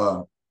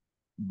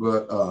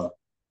 But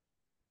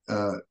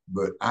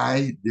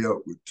I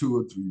dealt with 2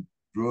 or 3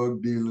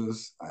 drug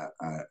dealers.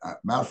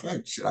 Matter of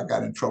fact, I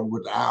got in trouble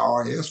with the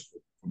IRS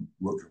from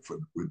working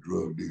with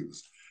drug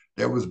dealers.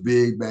 That was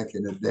big back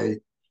in the day.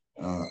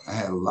 I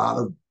had a lot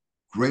of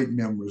great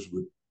memories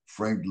with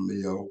Frank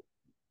DeLeo,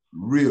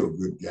 real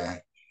good guy.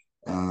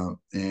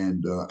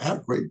 And I had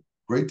a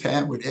great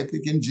time with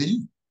Epic and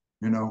Gene.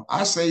 You know,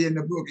 I say in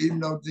the book,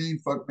 even though Gene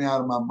fucked me out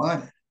of my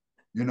money,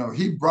 you know,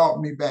 he brought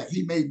me back.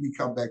 He made me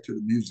come back to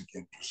the music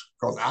industry,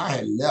 because I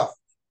had left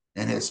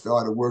and had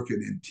started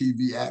working in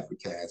TV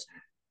advertising.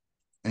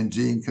 And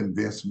Gene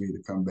convinced me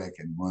to come back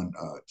and run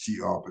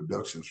GR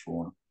Productions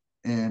for him.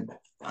 And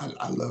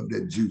I love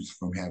that juice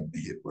from having a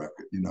hit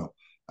record. You know,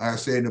 like I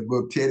say in the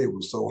book, Teddy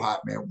was so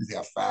hot, man. We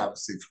have 5 or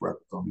 6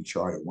 records on the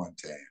chart at one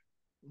time.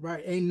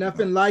 Right, ain't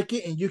nothing like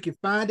it, and you can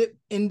find it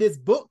in this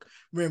book,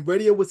 When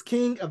Radio Was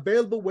King,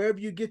 available wherever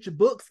you get your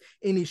books.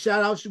 Any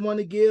shout outs you want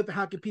to give?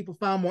 How can people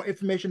find more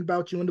information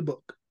about you in the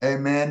book? Hey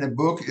man, the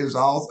book is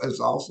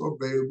also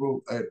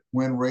available at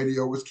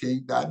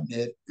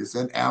whenradiowasking.net. It's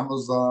at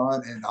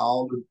Amazon and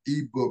all the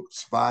ebook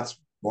spots,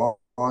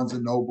 Barnes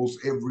and Nobles,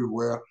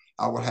 everywhere.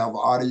 I will have an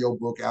audio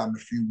book out in a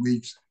few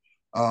weeks.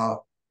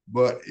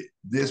 But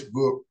this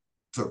book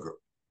took a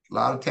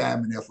lot of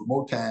time and effort,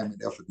 more time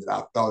and effort than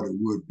I thought it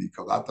would be,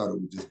 because I thought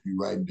it would just be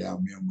writing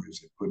down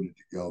memories and putting it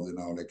together and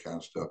all that kind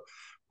of stuff.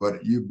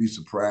 But you'd be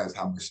surprised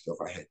how much stuff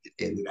I had to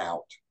edit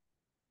out.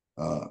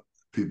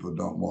 People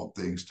don't want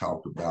things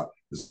talked about.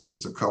 There's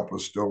a couple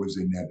of stories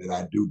in there that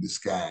I do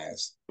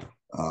disguise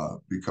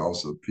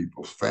because of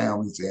people's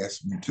families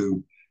asked me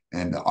to,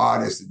 and the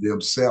artists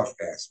themselves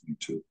asked me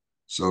to.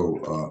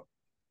 So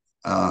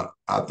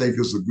I think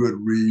it's a good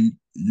read.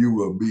 You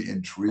will be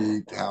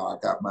intrigued how I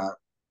got my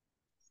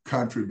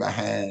country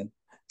behind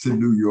to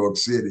New York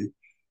City.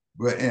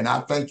 And I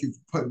thank you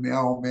for putting me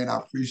on, man. I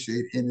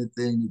appreciate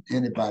anything that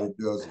anybody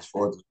does as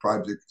far as this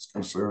project is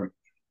concerned.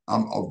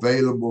 I'm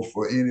available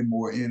for any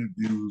more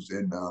interviews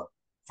and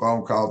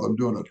phone calls. I'm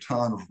doing a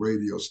ton of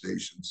radio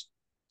stations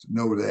to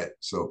know that.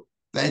 So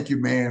Thank you,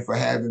 man, for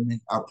having me.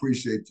 I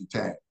appreciate your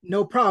time.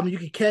 No problem. You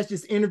can catch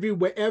this interview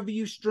wherever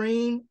you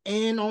stream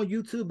and on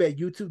YouTube at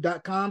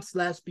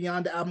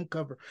youtube.com/Beyond the Album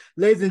Cover.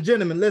 Ladies and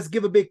gentlemen, let's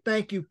give a big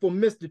thank you for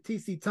Mr.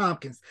 T.C.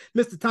 Thompkins.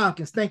 Mr.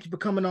 Thompkins, thank you for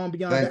coming on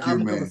Beyond the Thank you,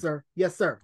 Album Cover, man. sir. Yes, sir.